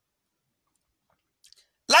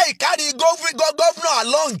láì kárí gọ́fúnà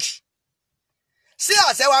along sí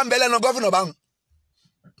àṣẹ wa ń bẹ lẹ́nu gọ́fúnà báwọn.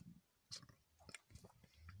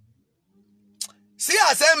 Sí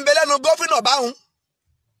àṣẹ ń bẹ lẹ́nu gọ́fúnà báwọn.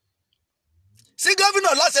 Sí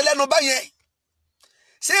gọ́fúnà láṣẹ lẹ́nu báyẹn.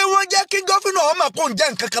 Ṣé wọ́n jẹ́ kí gọ́fúnà ọmọ kò ń jẹ́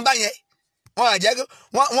nǹkan kan báyẹn?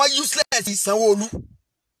 Wọ́n useless Sanwo-Olu.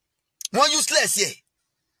 Wọ́n useless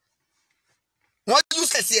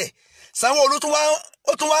yẹ. Sanwo-Olu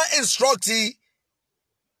tún wá instruct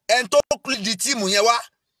ẹni tó di tíìmù yẹn wá.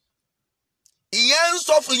 Ìyẹn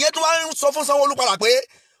tó wá ń sọ fún Sanwo-Olu padà pé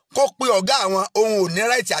kó pe ọ̀gá àwọn ohun ò ní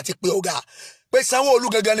right àti pe ọ̀gá pé Sanwo-Olu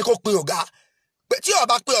gangan ni kó pe ọ̀gá pé tí ó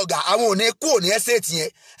bá pe ọ̀gá àwọn ò ní kú ò ní estate yẹn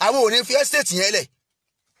àwọn ò ní fi estate yẹn lẹ̀.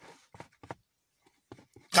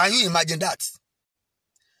 Can you imagine that?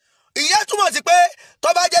 Ìyẹn túmọ̀ sí pé tó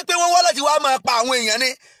bá jẹ́ pé wọ́n wá láti wá máa pa àwọn èèyàn ni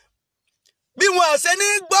bí wọn ṣe ní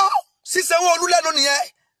gbọ́ sí Sanwo-Olu lẹ́nu nìyẹn.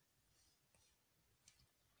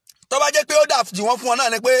 Tó bá jẹ́ pé ó dà jù wọ́n fún wọn náà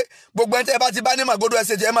ni pé gbogbo ẹni tẹ́ bá ti bá ní Magodo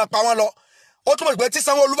estate ẹ máa pa wọ́n lọ. Ó túmọ̀ sí pé tí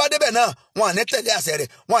Sanwo-Olu bá débẹ̀ náà wọn à ní tẹ̀lé àṣẹ rẹ̀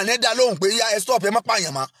wọn à ní dá lóhùn pé yá ẹ stop ẹ má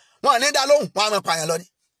pààyàn mọ́ wọn à ní dá lóhùn wọn à máa pààyàn lọ ni.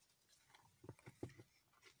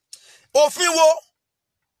 Òfin wo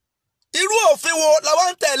irú òfin wo la wá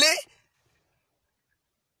ń tẹ̀lé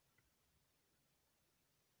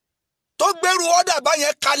tó gbèrú ọ̀dà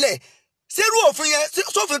báyẹn kalẹ̀ sírú òfin yẹn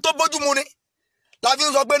sófin tó bójúmu ni la fi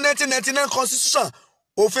ń sọ pé 1999 constitution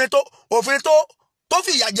òfin tó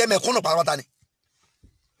fìyà jẹ mẹ̀kúnnù pàápàá ni.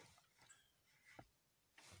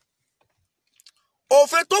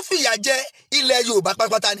 Òfin tó fìyà jẹ ilẹ̀ Yorùbá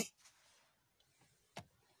pàápàá ni.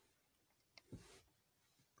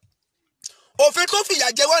 Òfin tó fìyà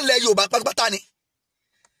jẹ wọ́n ilẹ̀ Yorùbá pàápàá ni.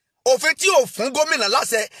 Òfin tí ò fún gómìnà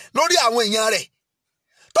láṣẹ lórí àwọn èèyàn rẹ̀.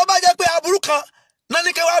 Tó bá jẹ́ pé aburú kan náà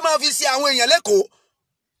ní kí wọ́n máa fi ṣe àwọn èèyàn lẹ́kọ̀ọ́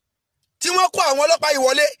tí wọ́n kó àwọn ọlọ́pàá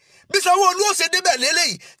ìwọlé bí Sanwo-Olu ó ṣe débẹ̀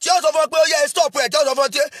lélẹ́yìí tí ó sọ fún pé ó yẹ stop ẹ̀ tí ó sọ fún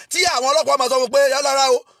tí àwọn ọlọ́pàá máa sọ fún pé yálàrá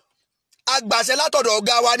o agbàṣẹ látọ̀dọ̀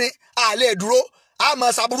ọ̀gá wa ni a lè dúró a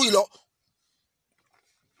máa ṣàbúrú yìí lọ.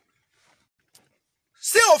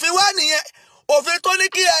 Sí òfin wá nìyẹn òfin tó ní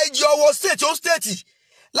kí ẹjọ́ ọwọ́ state ó state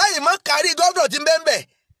láì má kárí gómìnà tí ń bẹ́ẹ̀ bẹ́ẹ̀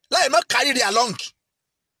láì má kárí rẹ̀ along.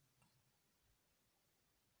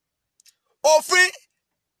 Òfin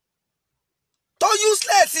tó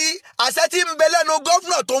useless àṣẹ tí ń bẹ lẹ́nu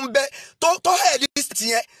gọ́fúnà tó ń bẹ tó head list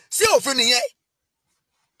yẹn sí òfin nìyẹn.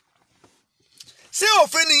 Sí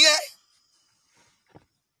òfin nìyẹn.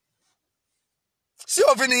 sí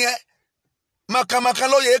òfin nìyẹn mọ̀kànmọ̀kàn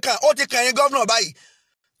lóye kan ó ti kàn yín gọ́vnà báyìí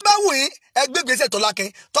tó bá wù yín ẹ gbé ìgbésẹ̀ tó lákin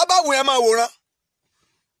tó bá wù yín ẹ máa wòran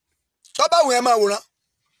tó bá wù yín ẹ máa wòran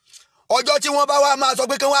ọjọ́ tí wọ́n bá wá máa sọ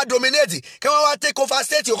pé kí wọ́n wá dominate kí wọ́n wá take over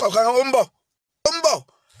state kọ̀ọ̀kan ó ń bọ̀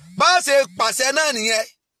bá a ṣe pàṣẹ náà nìyẹn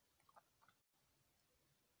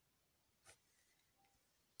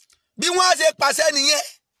bí wọ́n á ṣe pàṣẹ nìyẹn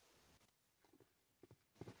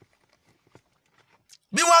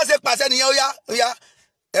bí wọ́n á ṣe pàṣẹ nìyẹn ó yá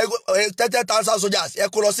 30,000 soldiers ẹ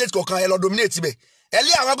kó lọ state kọ̀ọ̀kan ẹ lọ dominate ibẹ̀ ẹ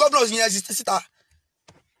lé àwọn governors yẹn síta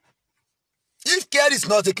if care is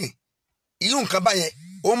not taken irú nǹkan báyẹn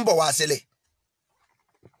ó ń bọ̀ wá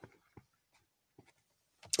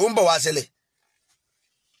ṣẹlẹ̀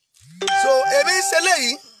so èmi ń ṣẹlẹ̀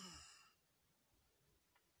yìí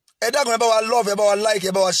ẹ dákun ẹ bá wa love ẹ bá wa like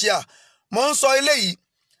ẹ bá wa share mo ń sọ eléyìí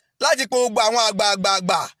láti pe gbogbo àwọn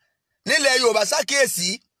àgbààgbà nílẹ̀ Yorùbá ṣàkíyèsí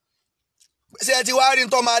ṣé ẹ ti wá rí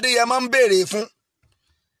tọ́mọ Adéyẹmọ ń béèrè fún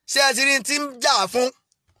ṣé ẹ ti rí tí ń jà fún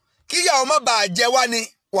kíyàwó má bàa jẹ wá ni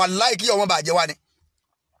wàláì kíyàwó má bàa jẹ wá ni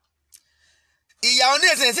ìyàwó ní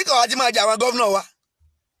ìsìn sí kàwá tí máa jẹ àwọn gọ́vnà wa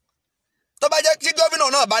tó bá jẹ́ tí gọ́vnà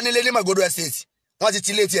náà bá nílé ní Magodo Estate wọ́n ti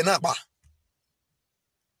ti ilé tiẹ̀ náà pa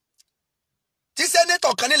tí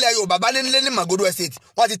sẹ́nétọ̀ kan nílẹ̀ Yorùbá bá nílé ní Magodo Estate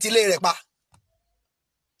wọ́n ti ti ilé rẹ̀ pa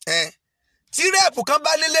tí rẹ́ẹ̀pù kan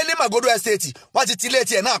bá nílé ní Magodo Estate wọ́n ti ti ilé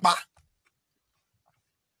tiẹ̀ náà pa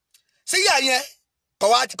síyà yẹn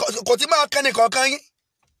kò tí máa kẹ́ni kọ̀ọ̀kan yín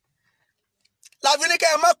láfi ní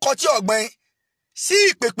kẹ́ ẹ má kọtí ọ̀gbìn sí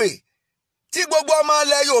ìpèpè tí gbogbo ọmọ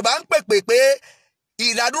ilẹ̀ Yorùbá ń pèpè pé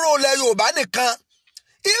ìdádúró ilẹ̀ Yorùbá nìkan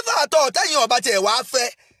ifá àtọ̀ tẹ̀yìn ọba tiẹ̀ wá fẹ́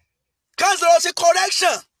council sí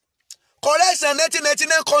correction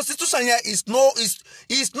 1999 constitution yẹn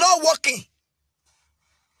is not working.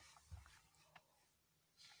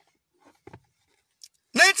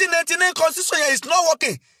 Constitution yẹn is not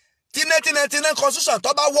working. Tí 1999 constitution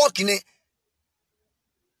tó bá work ni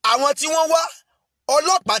àwọn tí wọ́n wá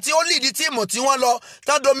ọlọ́pàá tí ó lead tíìmù tí wọ́n lọ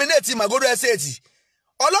tán dominate Magodo Estate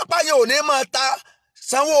ọlọ́pàá yẹn ò ní máa ta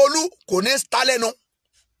Sanwo-Olu kò ní ta lẹ́nu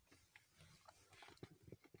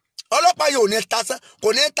ọlọ́pàá yẹn ò ní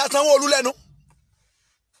ta Sanwo-Olu lẹ́nu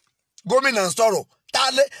gómìnà ń sọ̀rọ̀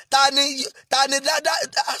ta ni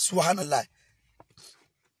dáadáa subhanallah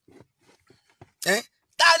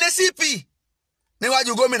ta ni CP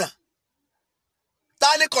níwájú gómìnà ta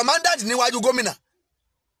ni commandant níwájú gómìnà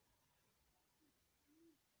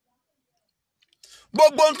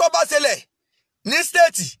gbogbo ń tó bá ṣẹlẹ̀ ní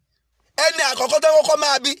stéètì ẹni àkọ́kọ́ tó kọ́kọ́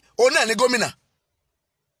máa bí òun náà ní gómìnà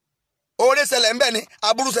oore ṣẹlẹ̀ ń bẹ ni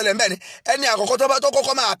aburú ṣẹlẹ̀ ń bẹ ni ẹni àkọ́kọ́ tó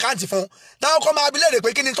kọ́kọ́ máa àkáǹtì fún táwọn kọ́ máa bí léèrè pé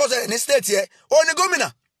kí ni tó ṣẹlẹ̀ ní stéètì ẹ òun ní gómìnà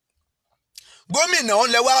òun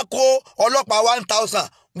lẹ wá kó ọlọ́pàá 1000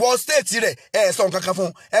 wọ stéètì rẹ̀ ẹ̀ sọ nǹkan kan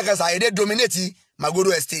fún ẹ̀ kan ṣàyẹ̀dẹ̀ dominate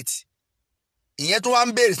Magodo Estate ìyẹn tó wá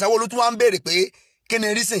ń béèrè Sanwó-Olú tó wá ń béèrè pé kí ni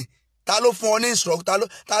reason ta ló fún ọ ní instruction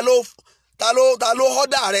ta ló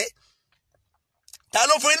order rẹ ta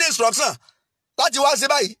ló fún ní instruction láti wá ṣe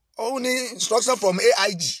báyìí òun ní instruction from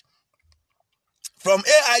AIG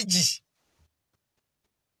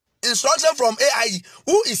instruction from AIG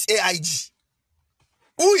who is AIG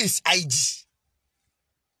who is IG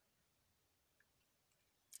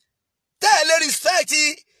tẹ́ẹ̀lé respect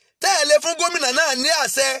tẹ́ẹ̀lé fún gómìnà náà ní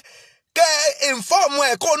àṣẹ kẹ́ inform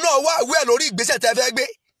ẹ̀kọ́ náà wá àwẹ̀ lórí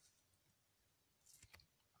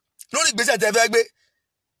ìgbésẹ̀ tẹ́ fẹ́ gbé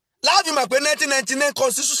láàfin mọ̀ pé 1999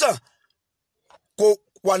 constitution kò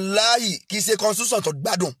wàláhì kì í ṣe constitution tó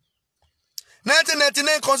gbádùn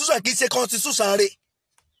 1999 constitution kì í ṣe constitution rẹ̀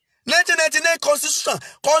 1999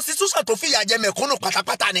 constitution tó fìyà jẹ mẹ̀kúnnù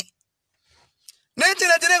pátápátá ni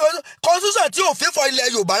 1999 constitution tí ò fẹ́fọ̀ ilẹ̀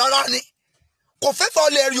Yorùbá rárá ni kò fẹ́fọ̀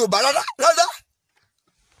ilẹ̀ Yorùbá rárá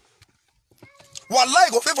wàláhì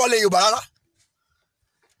kò fẹ́fọ̀ ilẹ̀ Yorùbá rárá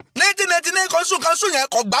 1999 constitution yẹn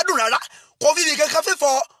kò gbádùn rárá kò fi ibi kankan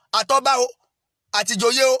fẹ́fọ̀ àtọba o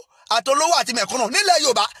àtìjòyè o àtolówó àti mẹ̀kúnnù nílẹ̀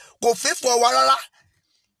Yorùbá kò fẹ́fọ̀ wa rárá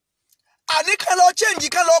àní ká lọ change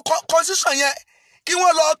ká lọ constitution yẹn kí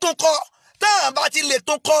wọ́n lọ tún kọ táwọn bá ti lè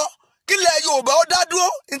tún kọ kílẹ̀ Yorùbá ó dá dúró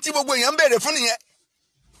ní tí gbogbo èèyàn ń béèrè fún nìyẹn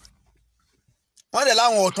wọ́n dẹ̀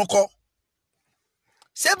láwọn ò tún kọ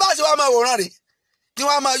ṣé bá ṣe wá máa wòran rè kí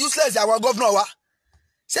wọ́n á máa useless àwọn gọ́fúnà wa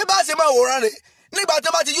ṣé bá ṣe máa wòran rè nígbà tí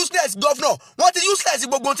wọ́n bá ti useless gọ́fúnà wọ́n ti useless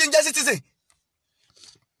gbogbo tí ń jẹ́ citizen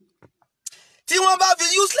tí wọ́n bá fi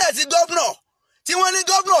useless gọ́fúnà tí wọ́n ní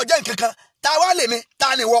gọ́fúnà jẹ́ nǹkan kan ta wá lèmi ta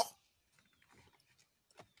ni wọ́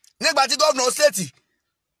nígbà tí gọ́fúnà state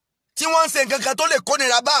tí wọ́n ń ṣe nǹkan kan tó lè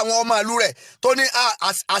kónira bá àwọn ọmọ ìlú rẹ̀ tó ní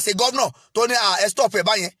àṣẹ gọ́vnà tó ní ẹ stop ẹ̀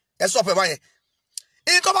báyẹn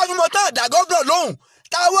ìyí tó bá fi mọ tán àdá gọ́vnà lóhùn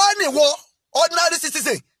táwa nìwọ ordinary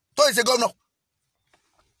citizen tó ń ṣe gómìnà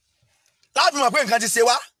láti mọ̀ pé nǹkan ti ṣe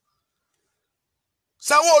wá.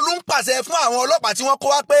 Sanwo-Olu ń pàṣẹ fún àwọn ọlọ́pàá tí wọ́n kó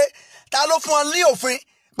wá pé ta ló fún wọn ní òfin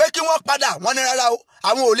pé kí wọ́n padà wọ́n ní rárá o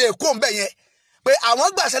àwọn ò lè kó ń bẹ̀ yẹn pé àwọn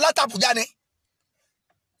gbàṣẹ látàbújá ni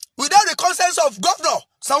without the consent of governor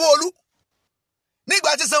Sanwo-Olu.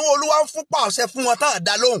 Nígbà tí Sanwo-Olu wá ń fún pàṣẹ fún wọn tán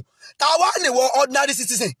àdá lóhùn ta wá níwọ ordinary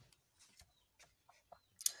citizen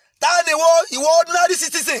ta níwọ ìwọ ordinary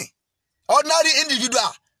citizen ordinary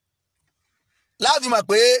individual láti mọ̀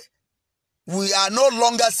pé we are no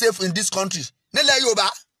longer safe in this country nílẹ̀ Yorùbá.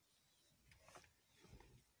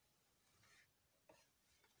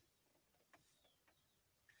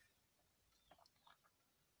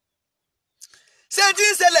 Ṣé tí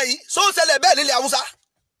ń ṣẹlẹ̀ yìí só ń ṣẹlẹ̀ bẹ́ẹ̀ nílẹ̀ Haúsá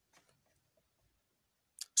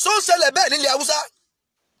só ń ṣẹlẹ̀ bẹ́ẹ̀ nílẹ̀ Haúsá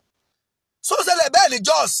só ń ṣẹlẹ̀ bẹ́ẹ̀ ní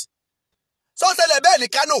Jos só ń ṣẹlẹ̀ bẹ́ẹ̀ ní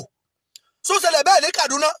Kano só ń ṣẹlẹ̀ bẹ́ẹ̀ ní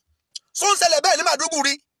Kaduna só ń ṣẹlẹ̀ bẹ́ẹ̀ ní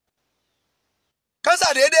Maduguri kánsà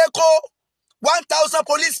déédéé kó 1000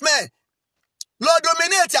 policemen lọ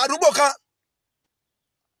dominate àdúgbò kan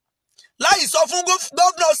láì sọ fún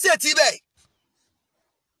gómìnà state ibẹ̀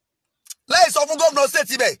láì sọ fún gómìnà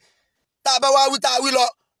state ibẹ̀ tá a bá wá wí tá a wí lọ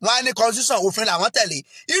wọn á ní constitution òfin làwọn tẹ̀lé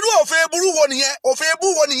irú òfin burú wo nìyẹn òfin ebú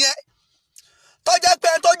wo nìyẹn tó jẹ́ pé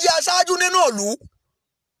tó jẹ́ aṣáájú nínú ìlú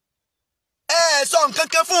sọ nǹkan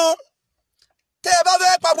kan fún tẹ́ ẹ bá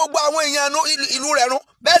fẹ́ pa gbogbo àwọn èèyàn ìlú rẹ̀ run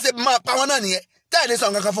bẹ́ẹ̀ sì máa pa wọn náà nìyẹn tẹ́ ẹ ní sọ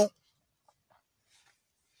nǹkan kan fún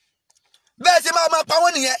bẹ́ẹ̀ sì máa pa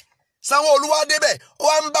wọn nìyẹn. Sanwo-Olu wá débẹ̀ ó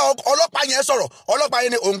wá ń bá ọlọ́pàá yẹn sọ̀rọ̀ ọlọ́pàá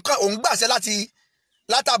yẹn ni òun gbàṣẹ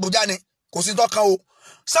látàbújá ni kò sí tọ́kan o.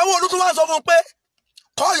 Sanwo-Olu tún wá sọ fún un pé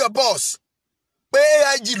call your boss pé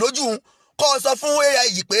AIG lójú kọ́ sọ fún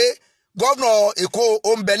AIG pé gómìnà Èkó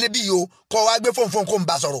ó ń bẹ níbí yìí o kọ́ wá gbé fóònù kó ń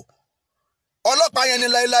bá sọ̀rọ̀. Ọlọ́pàá yẹn ní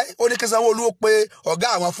láéláé ó ní kí Sanwo-Olu ó pe ọ̀gá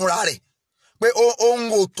àwọn fúnra rẹ̀ pé ohun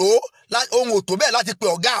ò tó bẹ́ẹ̀ láti pe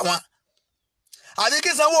ọ̀gá àwọn àti kí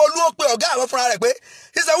Sanwo-Olu ó pe ọ̀gá àwọn fúnra rẹ̀ pé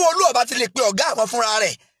kí Sanwo-Olu ọba ti lè pe ọ̀gá àwọn fúnra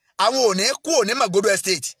rẹ̀ àwọn ò ní kú òní Magodo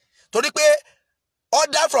estate torí pé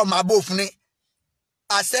order from above ni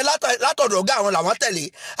àṣẹ látọ̀dọ̀ ọ̀gá àwọn làwọn tẹ̀lé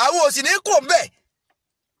àwọn ò sì ní kú òǹbẹ̀.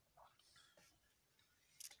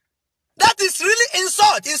 That is really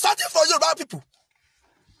insulting for Yoruba people.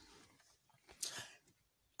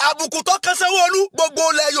 Àbùkù tó kan Sanwo-Olu gbogbo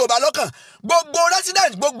ilẹ̀ Yorùbá lọ́kàn gbogbo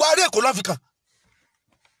resident gbogbo ará Èkó ló fi kàn.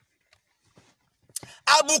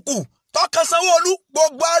 Àbùkù tó kan Sanwo-Olu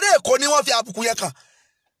gbogbo ará Èkó ni wọ́n fi àbùkù yẹn kàn.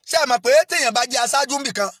 Ṣé ẹ mọ̀ pé téèyàn bá jẹ́ aṣáájú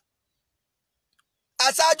níbì kan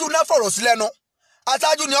aṣáájú náà fọ̀rọ̀ sí lẹ́nu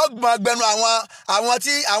aṣáájú ni ọgbọ̀n gbẹnu àwọn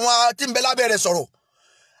tí ń bẹ lábẹ́ rẹ̀ sọ̀rọ̀.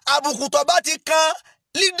 Àbùkù tó bá ti kan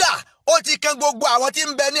leader ó ti kan gbogbo àwọn tí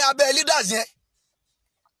ń bẹ ní abẹ́ leaders yẹn.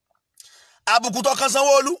 Àbùkù tó kan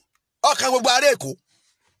Sanwo-Olu ó kan gbogbo ará Èkó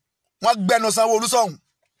wọ́n gbẹnu Sanwo-Olu sọ̀hún.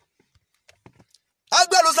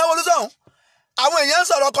 Agbẹnu Sanwo-Olu sọ̀hún àwọn èèyàn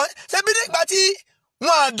sọ̀rọ̀ kan ṣebí nígbà tí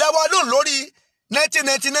wọ́n dáwọ́ lóhùn lórí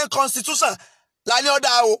 1999 constitution la ní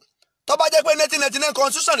ọ̀dà o tó bá jẹ́ pé 1999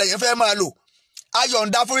 constitution lẹ́yìn fẹ́ máa lò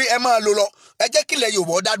ayọ̀ǹda fún ẹ máa lò lọ ẹ jẹ́ kílẹ̀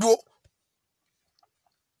Yorùbá dá dúró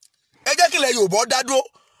ẹ jẹ́ kílẹ̀ Yorùbá dá dúró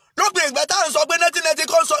lópin ìgbà tá à ń sọ pé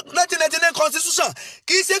 1999 constitution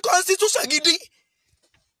kì í ṣe constitution gidi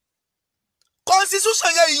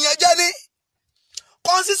constitution yẹn ìyẹn jẹ́ ní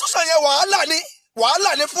constitution yẹn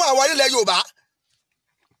wàhálà ní fún àwọn ilẹ̀ Yorùbá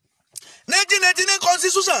 1999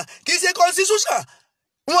 constitution kì í ṣe constitution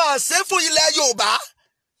wọn à ṣe fún ilẹ̀ Yorùbá.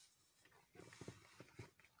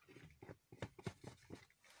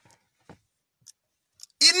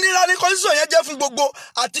 Ìnira ní constitution yẹn jẹ́ fún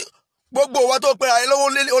gbogbo wa tó pera ẹ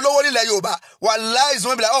olówó nílẹ̀ Yorùbá wàláhì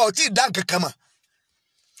ìsúnmọ́ ìbílẹ̀ ọ̀ tí ì dá nǹkan kan mọ̀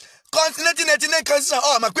 1999 constitution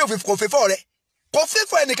ọ̀ mà pé òfin kò fẹ́ fọ́ rẹ kò fẹ́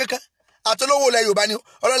fọ́ ẹnì kankan àtolówó ilẹ̀ Yorùbá ni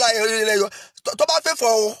ọlọ́lá ilẹ̀ Yorùbá tó bá fẹ́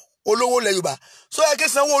fọ́ olówó ilẹ̀ Yorùbá sọ yẹ kí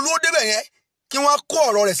Sanwo-Olu ó débẹ̀ yẹn kí wọ́n kó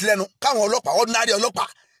ọ̀rọ̀ rẹ̀ sí lẹ́nu káwọn ọlọ́pàá ordinary ọlọ́pàá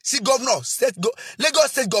sí governor Lagos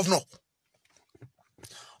state governor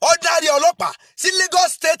ordinary ọlọ́pàá sí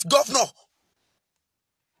Lagos state governor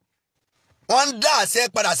wọ́n ń dá àṣẹ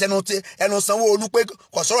padà sẹ́nu ẹnu Sanwo-Olu pé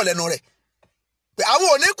kò sọ̀rọ̀ lẹ́nu rẹ̀ pé àwọn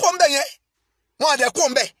ò ní kó ń bẹ̀ yẹn wọ́n àdẹ kó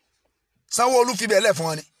ń bẹ̀ Sanwo-Olu fi bẹ̀ lẹ̀ fún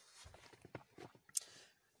wọn ni.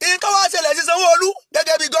 Nǹkan wá ṣẹlẹ̀ sí Sanwo-Olu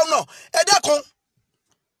gẹ́gẹ́ bí gómìnà ẹ dẹ́kun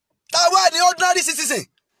táwa ní ordinary citizen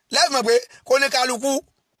lẹ́yìn mọ̀ pé kò ní kálukú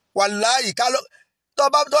wàláhì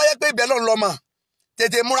tó yẹ pé ibẹ̀ lọ́run lọ́mọ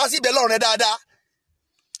tètè múra sí ibẹ̀ lọ́run rẹ dáadáa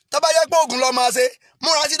tó bá yẹ pé ogun lọ́mọ ṣe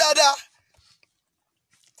múra sí dáadáa.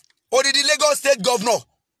 Odidi Lagos state governor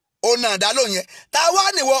ọ̀nà àdálò yẹn táwa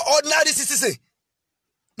níwọ̀ ordinary citizen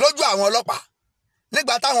lójú àwọn ọlọ́pàá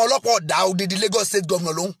nígbà táwọn ọlọ́pàá ọ̀dà odidi Lagos state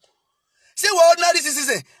governor lóhùn ṣé wọ́n ordinary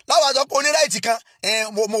citizen láwọn àjọpọ̀ oní right kan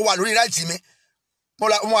mo wà lórí right mi mo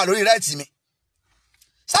wà lórí right mi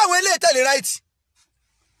sáwọn ilé tẹ̀lé right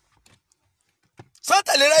sọ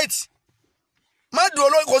tẹ̀lé right má dùn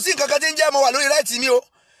olóyìn kò sí nǹkan kan tí ń jẹ́ mo wà lórí right mi o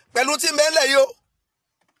pẹ̀lú tí ń bẹ ńlẹ̀ yìí o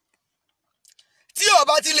tí ó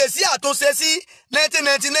bá ti lè sí àtúnṣe sí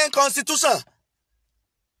 1999 constitution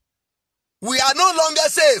we are no longer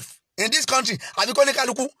safe in this country àfi kó ní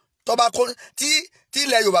kálukú tó bá kó tí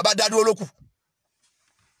ilẹ̀ Yorùbá bá dá dúró lókù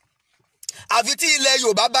àfi tí ilẹ̀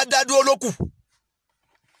Yorùbá bá dá dúró lókù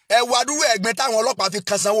ẹ wá dúró ẹ̀gbin táwọn ọlọ́pàá fi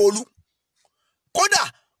kan Sanwo-Olu kódà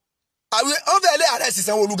àwọn ọ̀fẹ́lẹ́ ààrẹ sì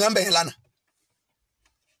Sanwo-Olu gan bẹ̀yẹn lánàá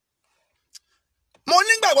mo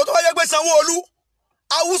nígbàgbọ́ tó wáyé pé Sanwo-Olu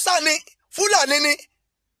Haúsá ni Fúlàní ni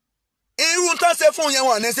irú tán ṣe fún yẹn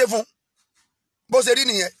wọn ní ṣe fún bó ṣe rí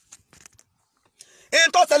nìyẹn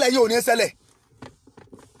in tó ṣẹlẹ̀ yìí ò ní ṣẹlẹ̀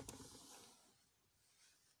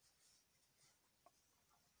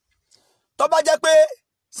tó bá jẹ́ pé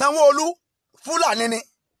Sanwo-Olu Fúlàní ni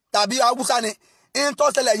tàbí Haúsá ni in tó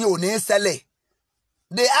ṣẹlẹ̀ yìí ò ní ṣẹlẹ̀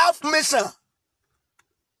they have mission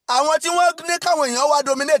àwọn tí wọ́n ní káwọn èèyàn wá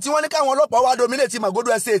dominate tí wọ́n ní káwọn ọlọ́pàá wá dominate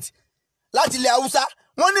Magodo estate láti ilẹ̀ Haúsá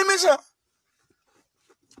wọ́n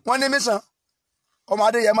ní mission ọmọ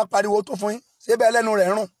Adéyẹmọ pariwo tó fún yín ṣé bẹ́ẹ̀ lẹ́nu rẹ̀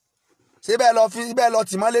rùn ṣé bẹ́ẹ̀ lọ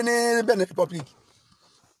tì mọ́lé ní Benin Republic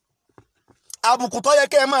àbùkù tó yẹ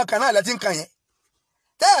kẹ́ ẹ máa kàn náà lẹ́tí ń kàn yẹn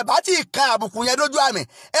tẹ́ ẹ bá ti kan àbùkù yẹn dójú àmì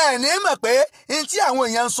ẹ ní mọ̀ pé n tí àwọn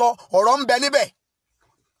èèyàn ń sọ ọ̀rọ̀ ń bẹ níbẹ̀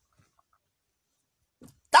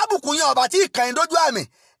tábùkù yẹn ọ̀bà tí kàn yín dójú àmì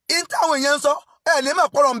n tí àwọn èèyàn ń sọ ẹ ní mọ̀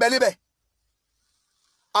pọ̀rọ̀ ń bẹ níbẹ̀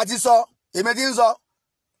àti sọ èmi ti ń sọ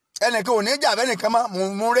ẹnìkan ò ní jà fẹ́nìkan mọ́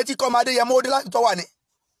mo ń retí kọ́ ọmọ Adéyẹmọ ó dé láti tọ́ wà ní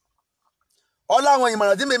ọláwọn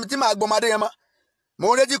ìmọ̀ràn tí màá gbọ́ ọmọ Adéyẹmọ mo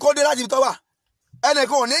ń retí kó dé láti tọ́ wà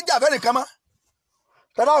ẹnìkan ò ní jà fẹ́nìkan mọ́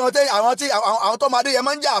tọ́lá àwọn tó ọmọ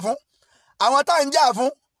Adéyẹmọ ń jà fún àwọn tá ń jà fún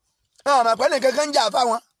àwọn àpẹ́ nìkan kan ń jà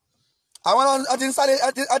fáwọn àwọn ti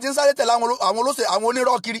ń sáré tẹ̀lé àwọn olóṣèlú àwọn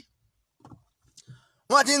onírọ́ kiri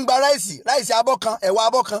wọ́n ti ń gba ráìsì abọ́ kan ẹ̀wà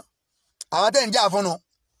abọ́ kan àwọn tẹ̀ ń jà fún nu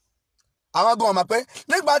àwọn gan ọmọ pé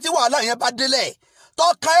nígbà tí wàhálà yẹn bá délẹ̀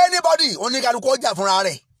tọ́ka anybody oníkálukú ó jà fúnra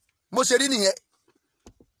rẹ̀ bó ṣe rí nìyẹn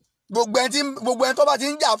gbogbo ẹni tó bá ti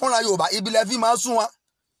ń jà fúnra Yorùbá ibilẹ̀ fi máa sún wọn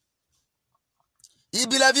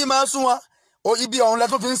ibi ọ̀hún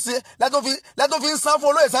lẹ́tọ́ fi ń san fún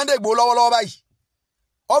olóyè Sunday Igboho lọ́wọ́lọ́wọ́ báyìí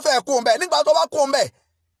ó fẹ́ kó ń bẹ̀ nígbà tó bá kó ń bẹ̀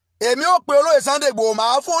èmi ó pe olóyè Sunday Igboho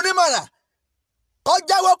máa fún onímọ̀ràn kó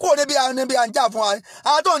jáwọ́ kó níbi à ń jà fún wa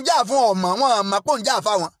àwọn tó ń jà fún ọmọ wọn àmọ́ pò ń jà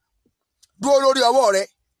fáwọn dúró lórí ọwọ́ rẹ̀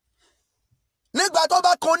nígbà tó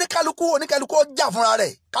bá kan oníkálukú ó jà fúnra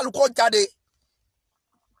rẹ̀ kálukú ó jáde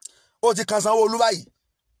ó ti kan Sanwo-Olu báyìí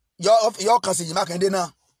yọ kan Ṣèyí Mákindé náà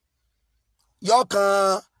yọ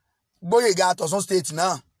kan Gbóyèga tọ̀sún state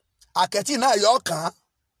náà Àkẹ́tì náà yọ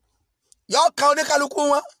kan oníkálukú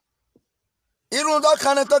wọn irun tó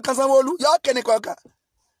kan Sanwo-Olu yọ kẹ́ni kọ̀ọ̀kan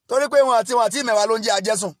torí pé wọn àti ìmẹ̀wà ló ń jẹ́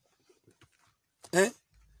àjẹsùn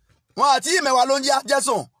wọn àti ìmẹ̀wà ló ń jẹ́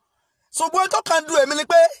àjẹsùn ṣùgbọ́n tó kàn dùn èmi ni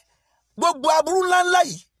pé gbogbo aburú ńláńlá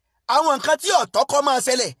yìí àwọn nǹkan tí ọ̀tọ̀ kọ́ máa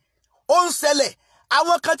ṣẹlẹ̀ ó ń ṣẹlẹ̀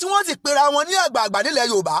àwọn kan tí wọ́n ti pera wọn ní àgbààgbà nílẹ̀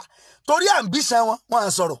Yorùbá torí ambition wọn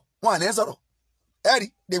à sọ̀rọ̀ wọn à ní sọ̀rọ̀ ẹ rí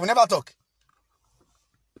they will never talk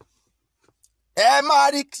ẹ máa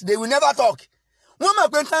rí they will never talk wọ́n mọ̀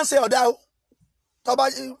pé ń tán ṣe ọ̀dà o tó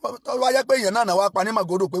bá yẹ pé èèyàn náà wá pa ní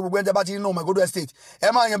Magodo pé gbogbo ẹni bá ti nínú Magodo estate ẹ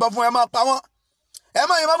máa yìnbọn fún ẹ máa pa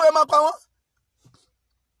wọ́n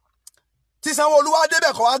tí Sanwo-Olu wá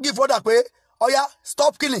débẹ̀ kọ́ wá give order pé ọ̀yá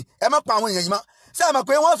stop killing ẹ má pa àwọn èèyàn yìí mọ́ ṣé ẹ mọ̀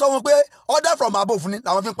pé wọ́n sọ wọn pé order from above ni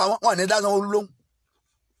làwọn fi ń pa wọ́n ní dá Sanwo-Olu lóhùn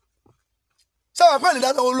ṣé ẹ mọ̀ pé ní dá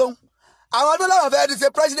Sanwo-Olu lóhùn àwọn tó láwọn fẹ́ẹ́ di ṣe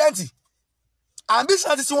president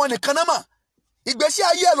ambition ti sí wọn nìkan náà mà ìgbésí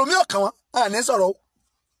ayé ẹlòmíì ọ̀kan wọn à ní sọ̀rọ̀ o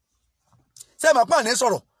ṣé ẹ mọ̀ pé à ní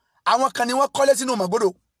sọ̀rọ̀ àwọn kan ni wọ́n kọ́lé sínú Magodo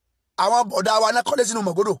àwọn bọ̀dá wa náà kọ́lé sínú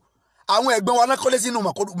Magodo àwọn ẹ̀gbọ́n wa náà kọ́lé sínú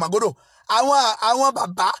Magodo àwọn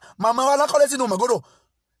bàbá màmá wa náà kọ́lé sínú Magodo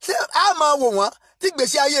ṣé a máa wò wọ́n tí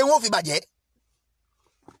gbèsè ayé wọn ò fi bàjẹ́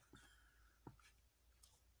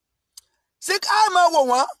ṣé a máa wò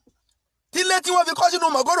wọ́n tí ilé tí wọ́n fi kọ́ sínú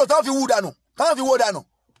Magodo táwọn fi wó dànù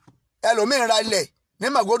ẹlòmíín ra ilẹ̀ ní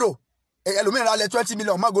Magodo ẹlòmíín ra ilẹ̀ 20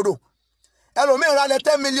 million Magodo ẹlòmíín ra ilẹ̀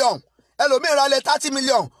 10 million ẹlòmíín ra ilẹ̀ 30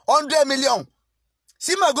 million 100 million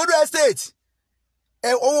sí Magodo estate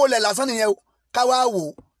owó ilẹ̀ lásán nìyẹn o káwá wò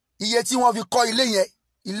iye tí wọ́n fi kọ́ ilé yẹn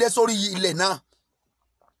ilé sórí ilẹ̀ náà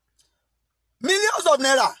millions of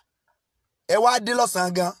naira ẹ wá dé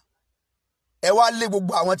lọ́sàn-án gan ẹ wá lé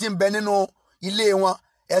gbogbo àwọn tí ń bẹ nínú ilé wọn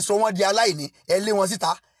ẹ sọ wọn di aláìní ẹ lé wọn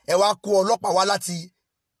síta ẹ wá kó ọlọ́pàá wá láti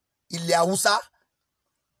ilẹ̀ Haúsá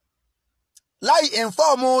láì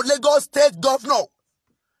inform Lagos State Governor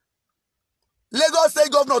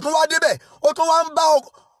tún wá débẹ̀ ó tún wá ń bá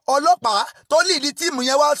ọlọ́pàá tó lead tíìmù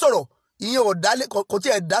yẹn wá sọ̀rọ̀ ìyẹn ò dá kò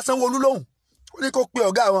tiẹ̀ dá Sanwó-Olú lóhùn ó ní kó pe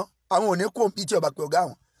ọ̀gá àwọn ò ní kó tí ọba pe ọ̀gá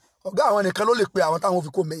àwọn nìkan ló lè pe àwọn táwọn fi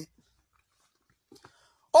kó mẹ́yìn.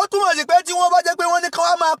 ó túmọ̀ sí pé tí wọ́n bá jẹ́ pé wọ́n ní kán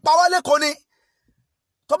wá máa pa wá lẹ́kọ̀ọ́ ni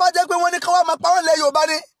tó bá jẹ́ pé wọ́n ní kán wá máa pa wá lẹ́ Yorùbá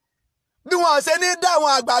ni bí wọ́n ṣe ní dá àwọn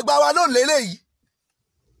àgbààgbà wa lóhùn lélẹ́yìí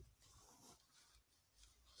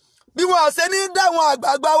bí wọ́n ṣe ní dá àwọn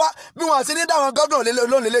àgbààgbà wa bí wọ́n ṣe ní dá àwọn gọ́dọ̀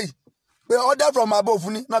lóhùn lélẹ́yìí pé order from above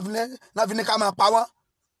ní náà fi ní ká máa pa wọ́n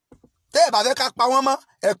tẹ́ ẹ̀ bá fẹ́ ká pa wọ́n mọ́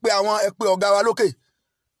ẹ pé ọ̀gá wa lókè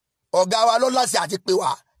ọ̀gá wa ló láṣẹ àti pé wà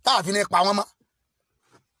tá a fi ní pa wọ́n mọ́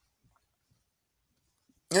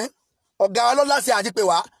ọ̀gá wa ló láṣẹ àti pé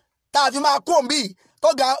wà tá a fi máa kó òǹbí tó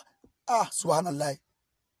ga subhanallah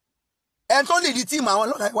ẹni tó lè di tíìmù àwọn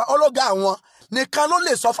ọlọ́gá àwọn nìkan ló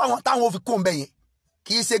lè sọ fáwọn táwọn ò fi kó òǹbẹ yẹn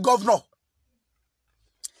kì í ṣe gọ́vnọ̀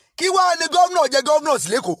kí wàá ní gọ́vnọ̀ jẹ́ gọ́vnọ̀ sí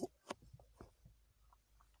lẹ́kọ̀ọ́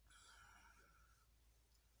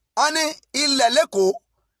a ní ilẹ̀ lẹ́kọ̀ọ́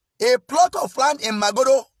a plot of land in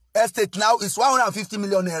Magodo estate now is 150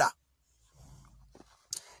 million naira.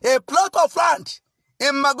 A plot of land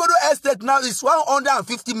in Magodo estate now is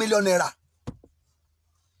 150 million naira.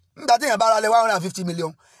 Nígbà tí èèyàn bá ra lẹ̀ 150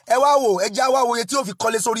 million ẹ wá wò ẹjá wá wo iye tí ó fi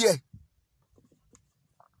kọ́lé sórí ẹ̀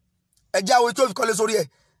ẹjá wo iye tí ó fi kọ́lé sórí ẹ̀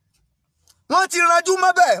wọ́n ti ranjú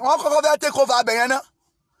mọ́ bẹ́ẹ̀ wọ́n kọ́kọ́ fẹ́ take over abẹ yẹn náà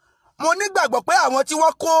mo nígbàgbọ́ pé àwọn tí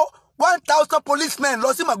wọ́n kó 1000 policemen lọ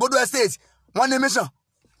sí Magodo estate wọ́n ní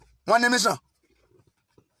mission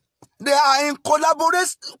they are in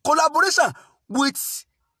collaboration with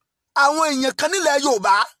àwọn èèyàn kan nílẹ̀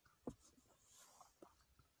Yorùbá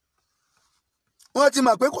wọ́n ti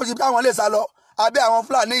mọ̀ pé kò sí bí àwọn lè sá lọ abẹ́ àwọn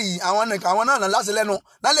Fúlàní yìí àwọn nìkan àwọn náà láti lẹ́nu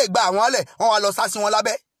náà lè gba àwọn alẹ̀ wọ́n wá lọ sá sí wọn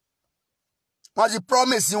lábẹ́ wọ́n ti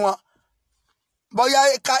promise wọn bóyá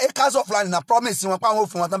acres of land na promise wọn pé àwọn ò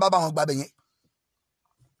fún wọn tán bá bá wọn gbàbẹ̀ yẹn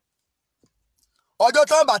ọjọ́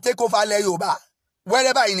tán bá take over lẹ̀ Yorùbá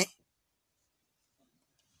wẹ́rẹ́ báyìí ni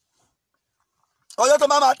ọjọ́ tó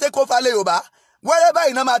máa take over lẹ̀ Yorùbá wẹ́rẹ́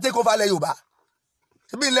báyìí náà máa take over lẹ̀ Yorùbá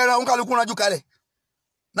síbi ìlera ń kálukú ranjú kalẹ̀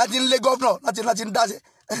láti ń lé gọ́vnọ̀ láti ń dáṣẹ́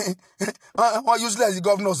wọ́n useless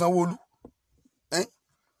gọ́vnọ̀ Sanwó-Olú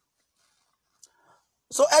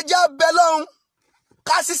so ẹjẹ́ abẹ́lọ́hún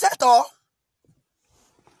ká ṣiṣẹ́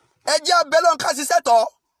tọ́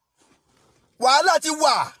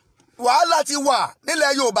wàhálà ti wà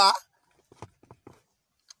nílẹ̀ Yorùbá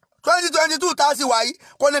 2022 tá a sì wà yìí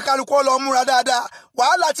kó ní kálukú lọ múra dáadáa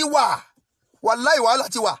wàhálà ti wà wàláì wàhálà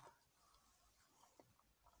ti wà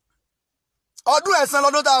ọdún ẹ̀san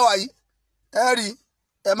lọ́dún tá a wà yìí ẹ rí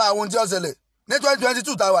ẹ máa wo ohun tí ó ṣẹlẹ̀ ní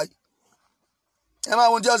 2022 tá a wà yìí ẹ máa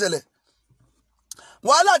wo ohun tí ó ṣẹlẹ̀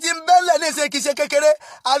wàhálà ti ń bẹ́lẹ̀ ní ìṣe kìí ṣe kékeré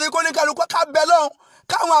àfi kó ní kálukú ká bẹ lọ́hùn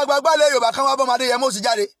káwọn àgbààgbà ilẹ̀ Yorùbá káwọn abọ́mọdé yẹn mọ́ sí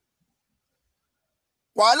jáde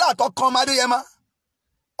wàhálà tó kan ọmọdé yẹn mọ́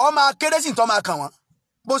ọmọ akérésì tó máa kàn wọ́n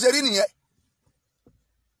bó ṣe rí nìyẹn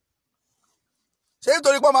ṣé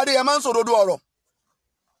nítorí pé ọmọdé yẹn máa ń sòdodo ọ̀rọ̀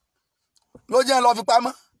ló jẹ́ lọ fi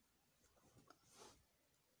pamọ́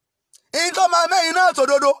èyí tó máa mẹ́yìn náà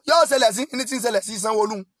sòdodo yóò ṣẹlẹ̀ sí ní tí ń ṣẹlẹ̀ sí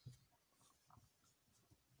Sanwó-Olú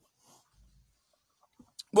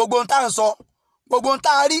gbogbo ń tá à ń sọ gbogbo ń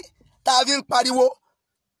tá a rí tá a fi ń pariwo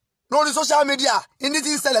lórí social media ní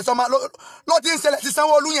tí ń ṣẹlẹ̀ sọmọ ló ti ń ṣẹlẹ̀ sí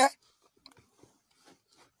Sanwó-Olú yẹn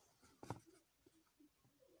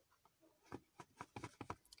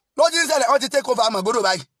ló ti ń ṣẹlẹ̀ wọ́n ti take over Magodo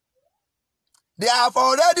báyìí they have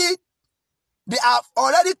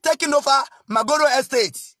already taken over Magodo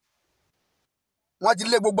estate wọ́n ti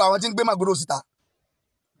lé gbogbo àwọn tí ń gbé Magodo síta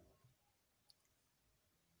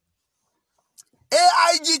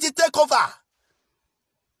AIG ti take over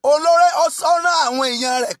olórí ọ̀sánà àwọn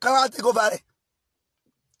èèyàn rẹ̀ kan wá take over rẹ̀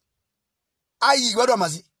ayì gbọ́dọ̀ mọ̀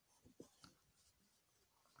sí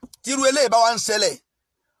tírú eléyìí bá wá ń ṣẹlẹ̀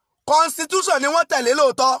constitution ni wọ́n tẹ̀lé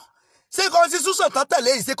lóòótọ́ ṣé constitution tó tẹ̀lé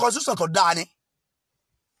yìí ṣé constitution tó dáa ni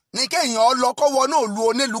ní kéèyàn lọ kó wọnú ìlú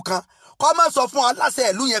onílùú kan kó má sọ fún aláṣẹ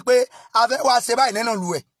ìlú yẹn pé a fẹ́ wá ṣe báyìí nínú ìlú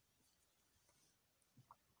ẹ̀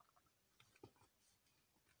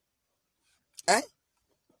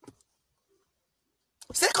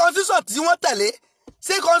ṣé constitution tí wọ́n tẹ̀lé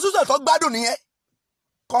ṣé constitution tó gbádùn nìyẹn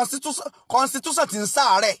constitution tí ń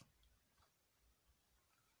ṣàárẹ̀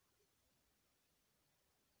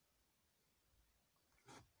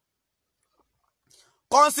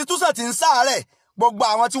constitution tí ń ṣàárẹ̀ gbogbo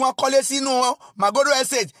àwọn tí wọ́n kọ́lé sínú Magodo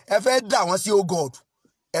estate ẹ fẹ́ dà wọ́n sí ogod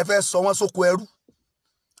ẹ fẹ́ sọ wọ́n sóko ẹrú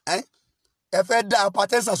ẹ fẹ́ dà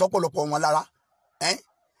hypertension sọ́pọ̀lọpọ̀ wọn lára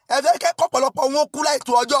ẹ ẹ fẹ́ kẹ́kọ̀ọ́ pọ̀lọpọ̀ wọn kú láì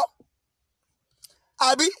tó ọjọ́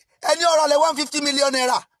àbí ẹni ọ̀rọ̀ lẹ̀ 150 million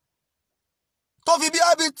naira tó fi bí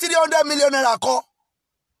 300 million naira kọ́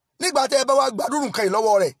nígbà tẹ́ ẹ bá wá gbàdúrù nǹkan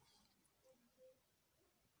ìlọ́wọ́ rẹ̀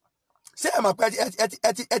ṣé ẹ mọ̀ pé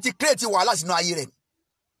ẹ ti kírètì wàhálà sínú ayé rẹ̀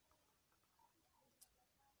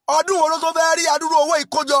ọdún wo ló tó fẹ́ rí adúrú owó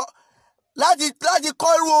ìkójọ láti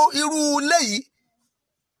kọ́ irú ilé yìí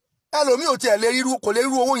ẹlòmíì ò tiẹ̀ kò lè rí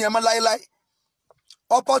owó yẹn mọ́ láéláé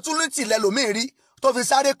opportunity lẹlòmíì rí tó fi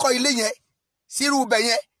sáré kọ́ ilé yẹn sírú ibẹ̀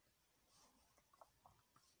yẹn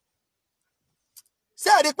ṣé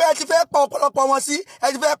ẹ rí pé ẹ ti fẹ́ pa ọ̀pọ̀lọpọ̀ wọn sí ẹ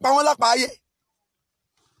ti fẹ́ pa wọn lápá ayé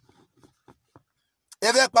ẹ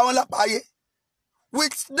fẹ́ pa wọn lápá ayé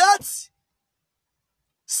with that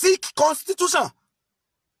sick constitution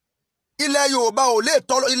ilẹ̀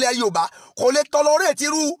Yorùbá kò lè tolerate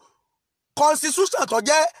irú constitution tó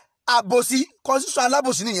jẹ́ àbòsí constitution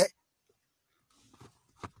alábòsí nìyẹn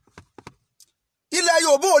ilẹ̀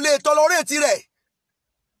Yorùbá ò lè tolerate rẹ̀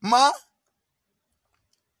mọ́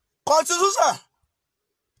constitution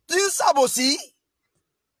tí ń ṣàbòsí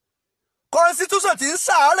constitution tí ń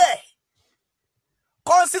ṣàárẹ̀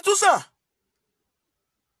constitution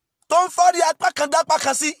tó ń fárí apá kan dápá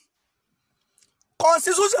kan sí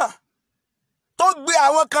constitution tó gbé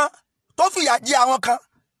àwọn kan tó fìyà jẹ àwọn kan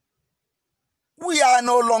we can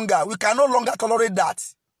no longer tolerate that.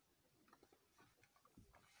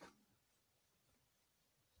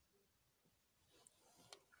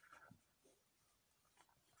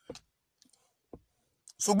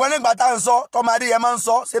 ṣùgbọ́n nígbà tá à ń sọ tọ́mọdé yẹn máa ń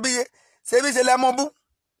sọ ṣebí ṣe lẹ́ mọ́ bú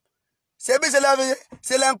ṣebí ṣe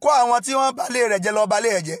lẹ́ ń kó àwọn tí wọ́n balẹ̀ rẹ̀ jẹ́ lọ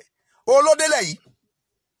balẹ̀ ẹ̀ jẹ́ òun ló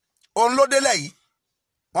délẹ̀ yìí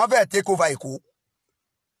wọ́n fẹ́ take over Èkó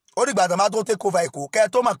ó dìgbà tó máa tó take over Èkó kẹ́ ẹ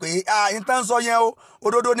tó mọ̀ pé ìtàn sọ yẹn o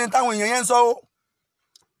òdodo ni táwọn èèyàn yẹn ń sọ o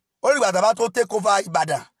ó dìgbà tó máa tó take over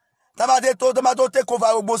Ìbàdàn tó máa tó take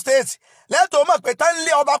over gbogbo state lẹ́tọ̀ọ́ mọ̀ pé tá ń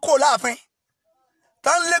lé ọba kó láàfin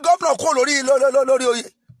tá ń lé gómìnà kó lórí oyè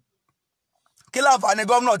kí láǹfààní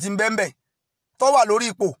gómìnà ti ń bẹ́ẹ̀ tó wà lórí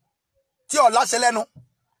ipò tí ò láṣẹ lẹ́nu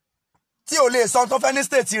tí ò lè sọ tó fẹ́ ní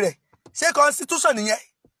state rẹ̀ ṣé constitution nìyẹn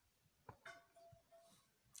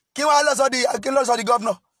kí wọ́n lọ́sọ di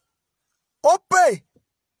gómìnà ó pè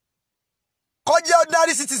kọjá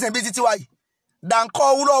ordinary citizen bíi títí wáyé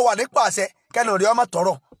dànkọ́ wúlọ́ wà nípa àṣẹ kẹ́nu rí ọmọ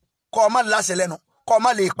tọrọ kọ́ ọmọ láṣẹ lẹ́nu kọ́ ọmọ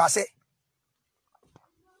lè pàṣẹ.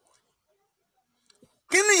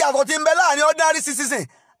 kí ni ìyàtọ̀ tí ń bẹ láàrin ordinary citizen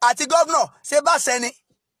àti gómìnà ṣe bá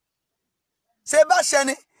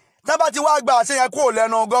ṣẹni tá bá ti wá gba àṣẹ yẹn kúrò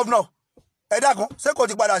lẹ́nu gómìnà ẹ dákun ṣé kò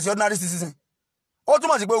ti padà sí ordinary citizen ó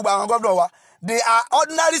túmọ̀ sí pé gbogbo àwọn gómìnà wa they are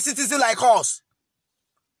ordinary citizens like us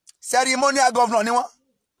ceremonial governor ni wọ́n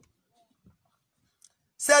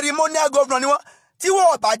tí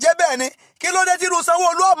wọ́n bá jẹ́ bẹ́ẹ̀ ni kí ló dé tí irú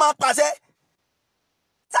Sanwó-Olú ó máa pàṣẹ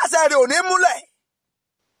táṣẹ rẹ̀ ò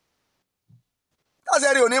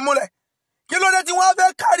ní múlẹ̀ kí ló dé tí wọ́n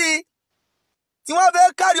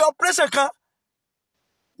fẹ́ kárí operation kan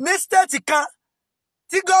ní state kan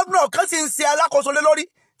tí gómìnà kan sì ń ṣe alákòóso lé lórí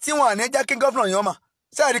tí wọ́n ní jẹ́ kí gómìnà yẹn mọ̀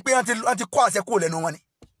ṣe rí pé wọ́n ti kó àṣẹ kúrò lẹ́nu wọn ni.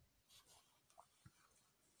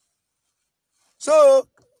 so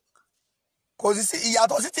kò sí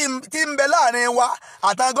ìyàtọ̀ sí tí ń bẹ láàrin wa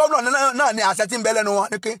àtàwọn gómìnà náà ní àṣẹ tí ń bẹ lẹ́nu wọn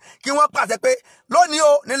kí wọ́n pàṣẹ pé lónìí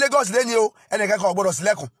o ní Lagos lẹ́ni o ẹnìkan kan ò gbọ́dọ̀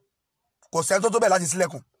sílẹ̀kùn kò sẹ́ni tó bẹ̀ láti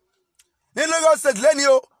sílẹ̀kùn ní Lagos State lẹ́ni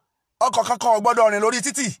o ọkọ̀ kankan ò gbọ́dọ̀ rìn lórí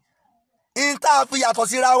títì ń tá a fi yàtọ̀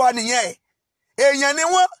síra wa nìyẹn èèyàn ni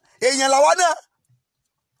wọ́n èèyàn làwa náà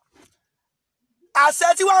àṣẹ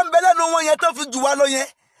tí wọ́n ń bẹ lẹ́nu wọn yẹn tó fi jù wá lọ yẹn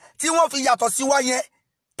tí wọ́n fi yàtọ̀ sí wa yẹn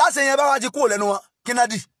táṣẹ yẹn bá wá ti kúrò lẹ́nu wọn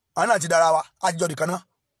kínádì àwọn náà ti dára wa àjọ nìkan náà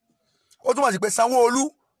ó túmọ̀ sí pé Sanwó-Olú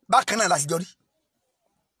bákan náà láti jọrí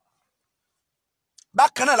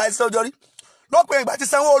lópin ìgbà tí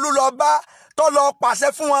Sanwó-Olú lọ bá tó lọ pàṣẹ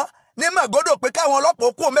fún wọn ní Màgódò pé káwọn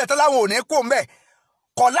ọlọ́pàá kú òǹbẹ̀ tó láwọn ò ní kú òǹbẹ̀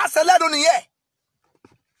kọ̀ láṣẹ lẹ́nu nìyẹn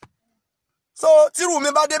so tírù mi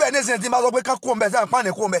bá débẹ̀ ní ìsìn tí n bá sọ pé ká kú òǹbẹ̀ sí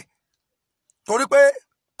àǹfààní kú òǹbẹ̀ torí pé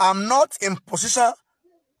I'm not in position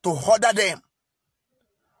to order them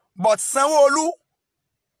but Sanwó-Olú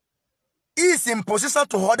is in position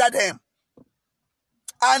to order them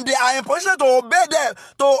and they are in position to obey them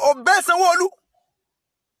to obey Sanwó-Olú.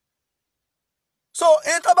 So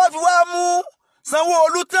in tó bá fi wá mú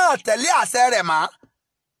Sanwó-Olú tán tẹ̀lé àṣẹ rẹ̀ mọ́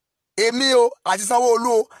èmi o àti Sanwó-Olú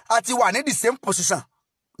o àti wà ní the same position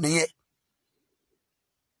nìyẹn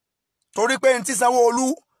torí pé n tí Sanwó-Olú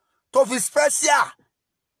tó fi special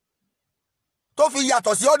tó fi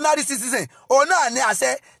yàtọ̀ sí ordinary citizen òun náà ní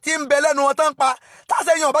àṣẹ tí ń bẹ lẹ́nu wọn tán pa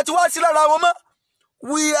táṣẹ yẹn ọba ti wá sí lára wọn mọ́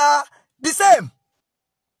we are the same.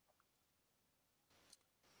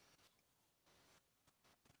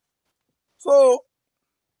 so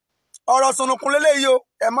ọ̀rọ̀ sunukun lélẹ́yìí o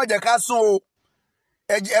ẹ má jẹ́ ká sùn o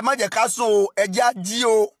ẹ má jẹ́ ká sùn o ẹ jẹ́ á jí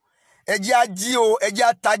o ẹ jẹ́ á jí o ẹ jẹ́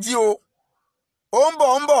á tají o ó ń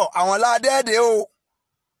bọ̀ àwọn ládẹ́ẹ̀dẹ́ o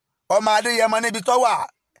ọmọ Adéyẹmọ níbi tó wà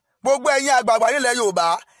gbogbo ẹ̀yin àgbààgbà nílẹ̀ Yorùbá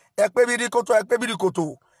ẹ pé bírí kòtò ẹ pé bírí kòtò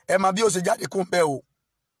ẹ mọ bí ó ṣe jáde kún bẹ́ẹ̀ o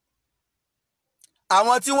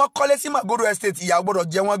àwọn tí wọ́n kọ́lé sí Magodo estate ìyà ò gbọ́dọ̀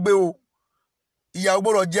jẹ wọ́n gbé o ìyà ò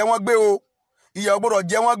gbọ́dọ̀ jẹ wọ́n gbé o ìyà ò gbọ́dọ̀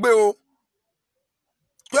jẹ wọ́n gbé o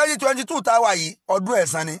 2022 tá a wà yìí ọdún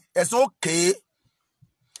ẹ̀san ni ẹ̀san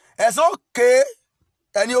òkè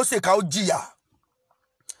ẹni ó ṣèkà ó jìyà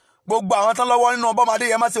gbogbo àwọn tán lọ́wọ́ nínú ọbọ̀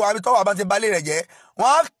Adéyẹmọ sí wàá bí tọ́wọ́ bá ti balẹ̀ rẹ̀ jẹ́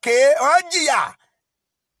wọ́n jìyà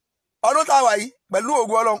ọdún tá a wà yìí pẹ̀lú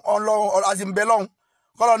ògùn ọlọ́run àti ìbẹ̀ lọ́hùn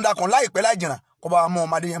kọ́lọ́run dákun láìpẹ́ láì jìnnà kó bá mú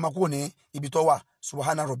ọmọ Adéyẹmọ kúrò ní ibi tó wà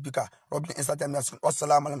subhana rabbika rabbil izzati amma yasifun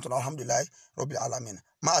wassalamu alaikum alhamdulillahi rabbil alamin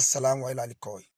ma assalamu wa ila liqa'i.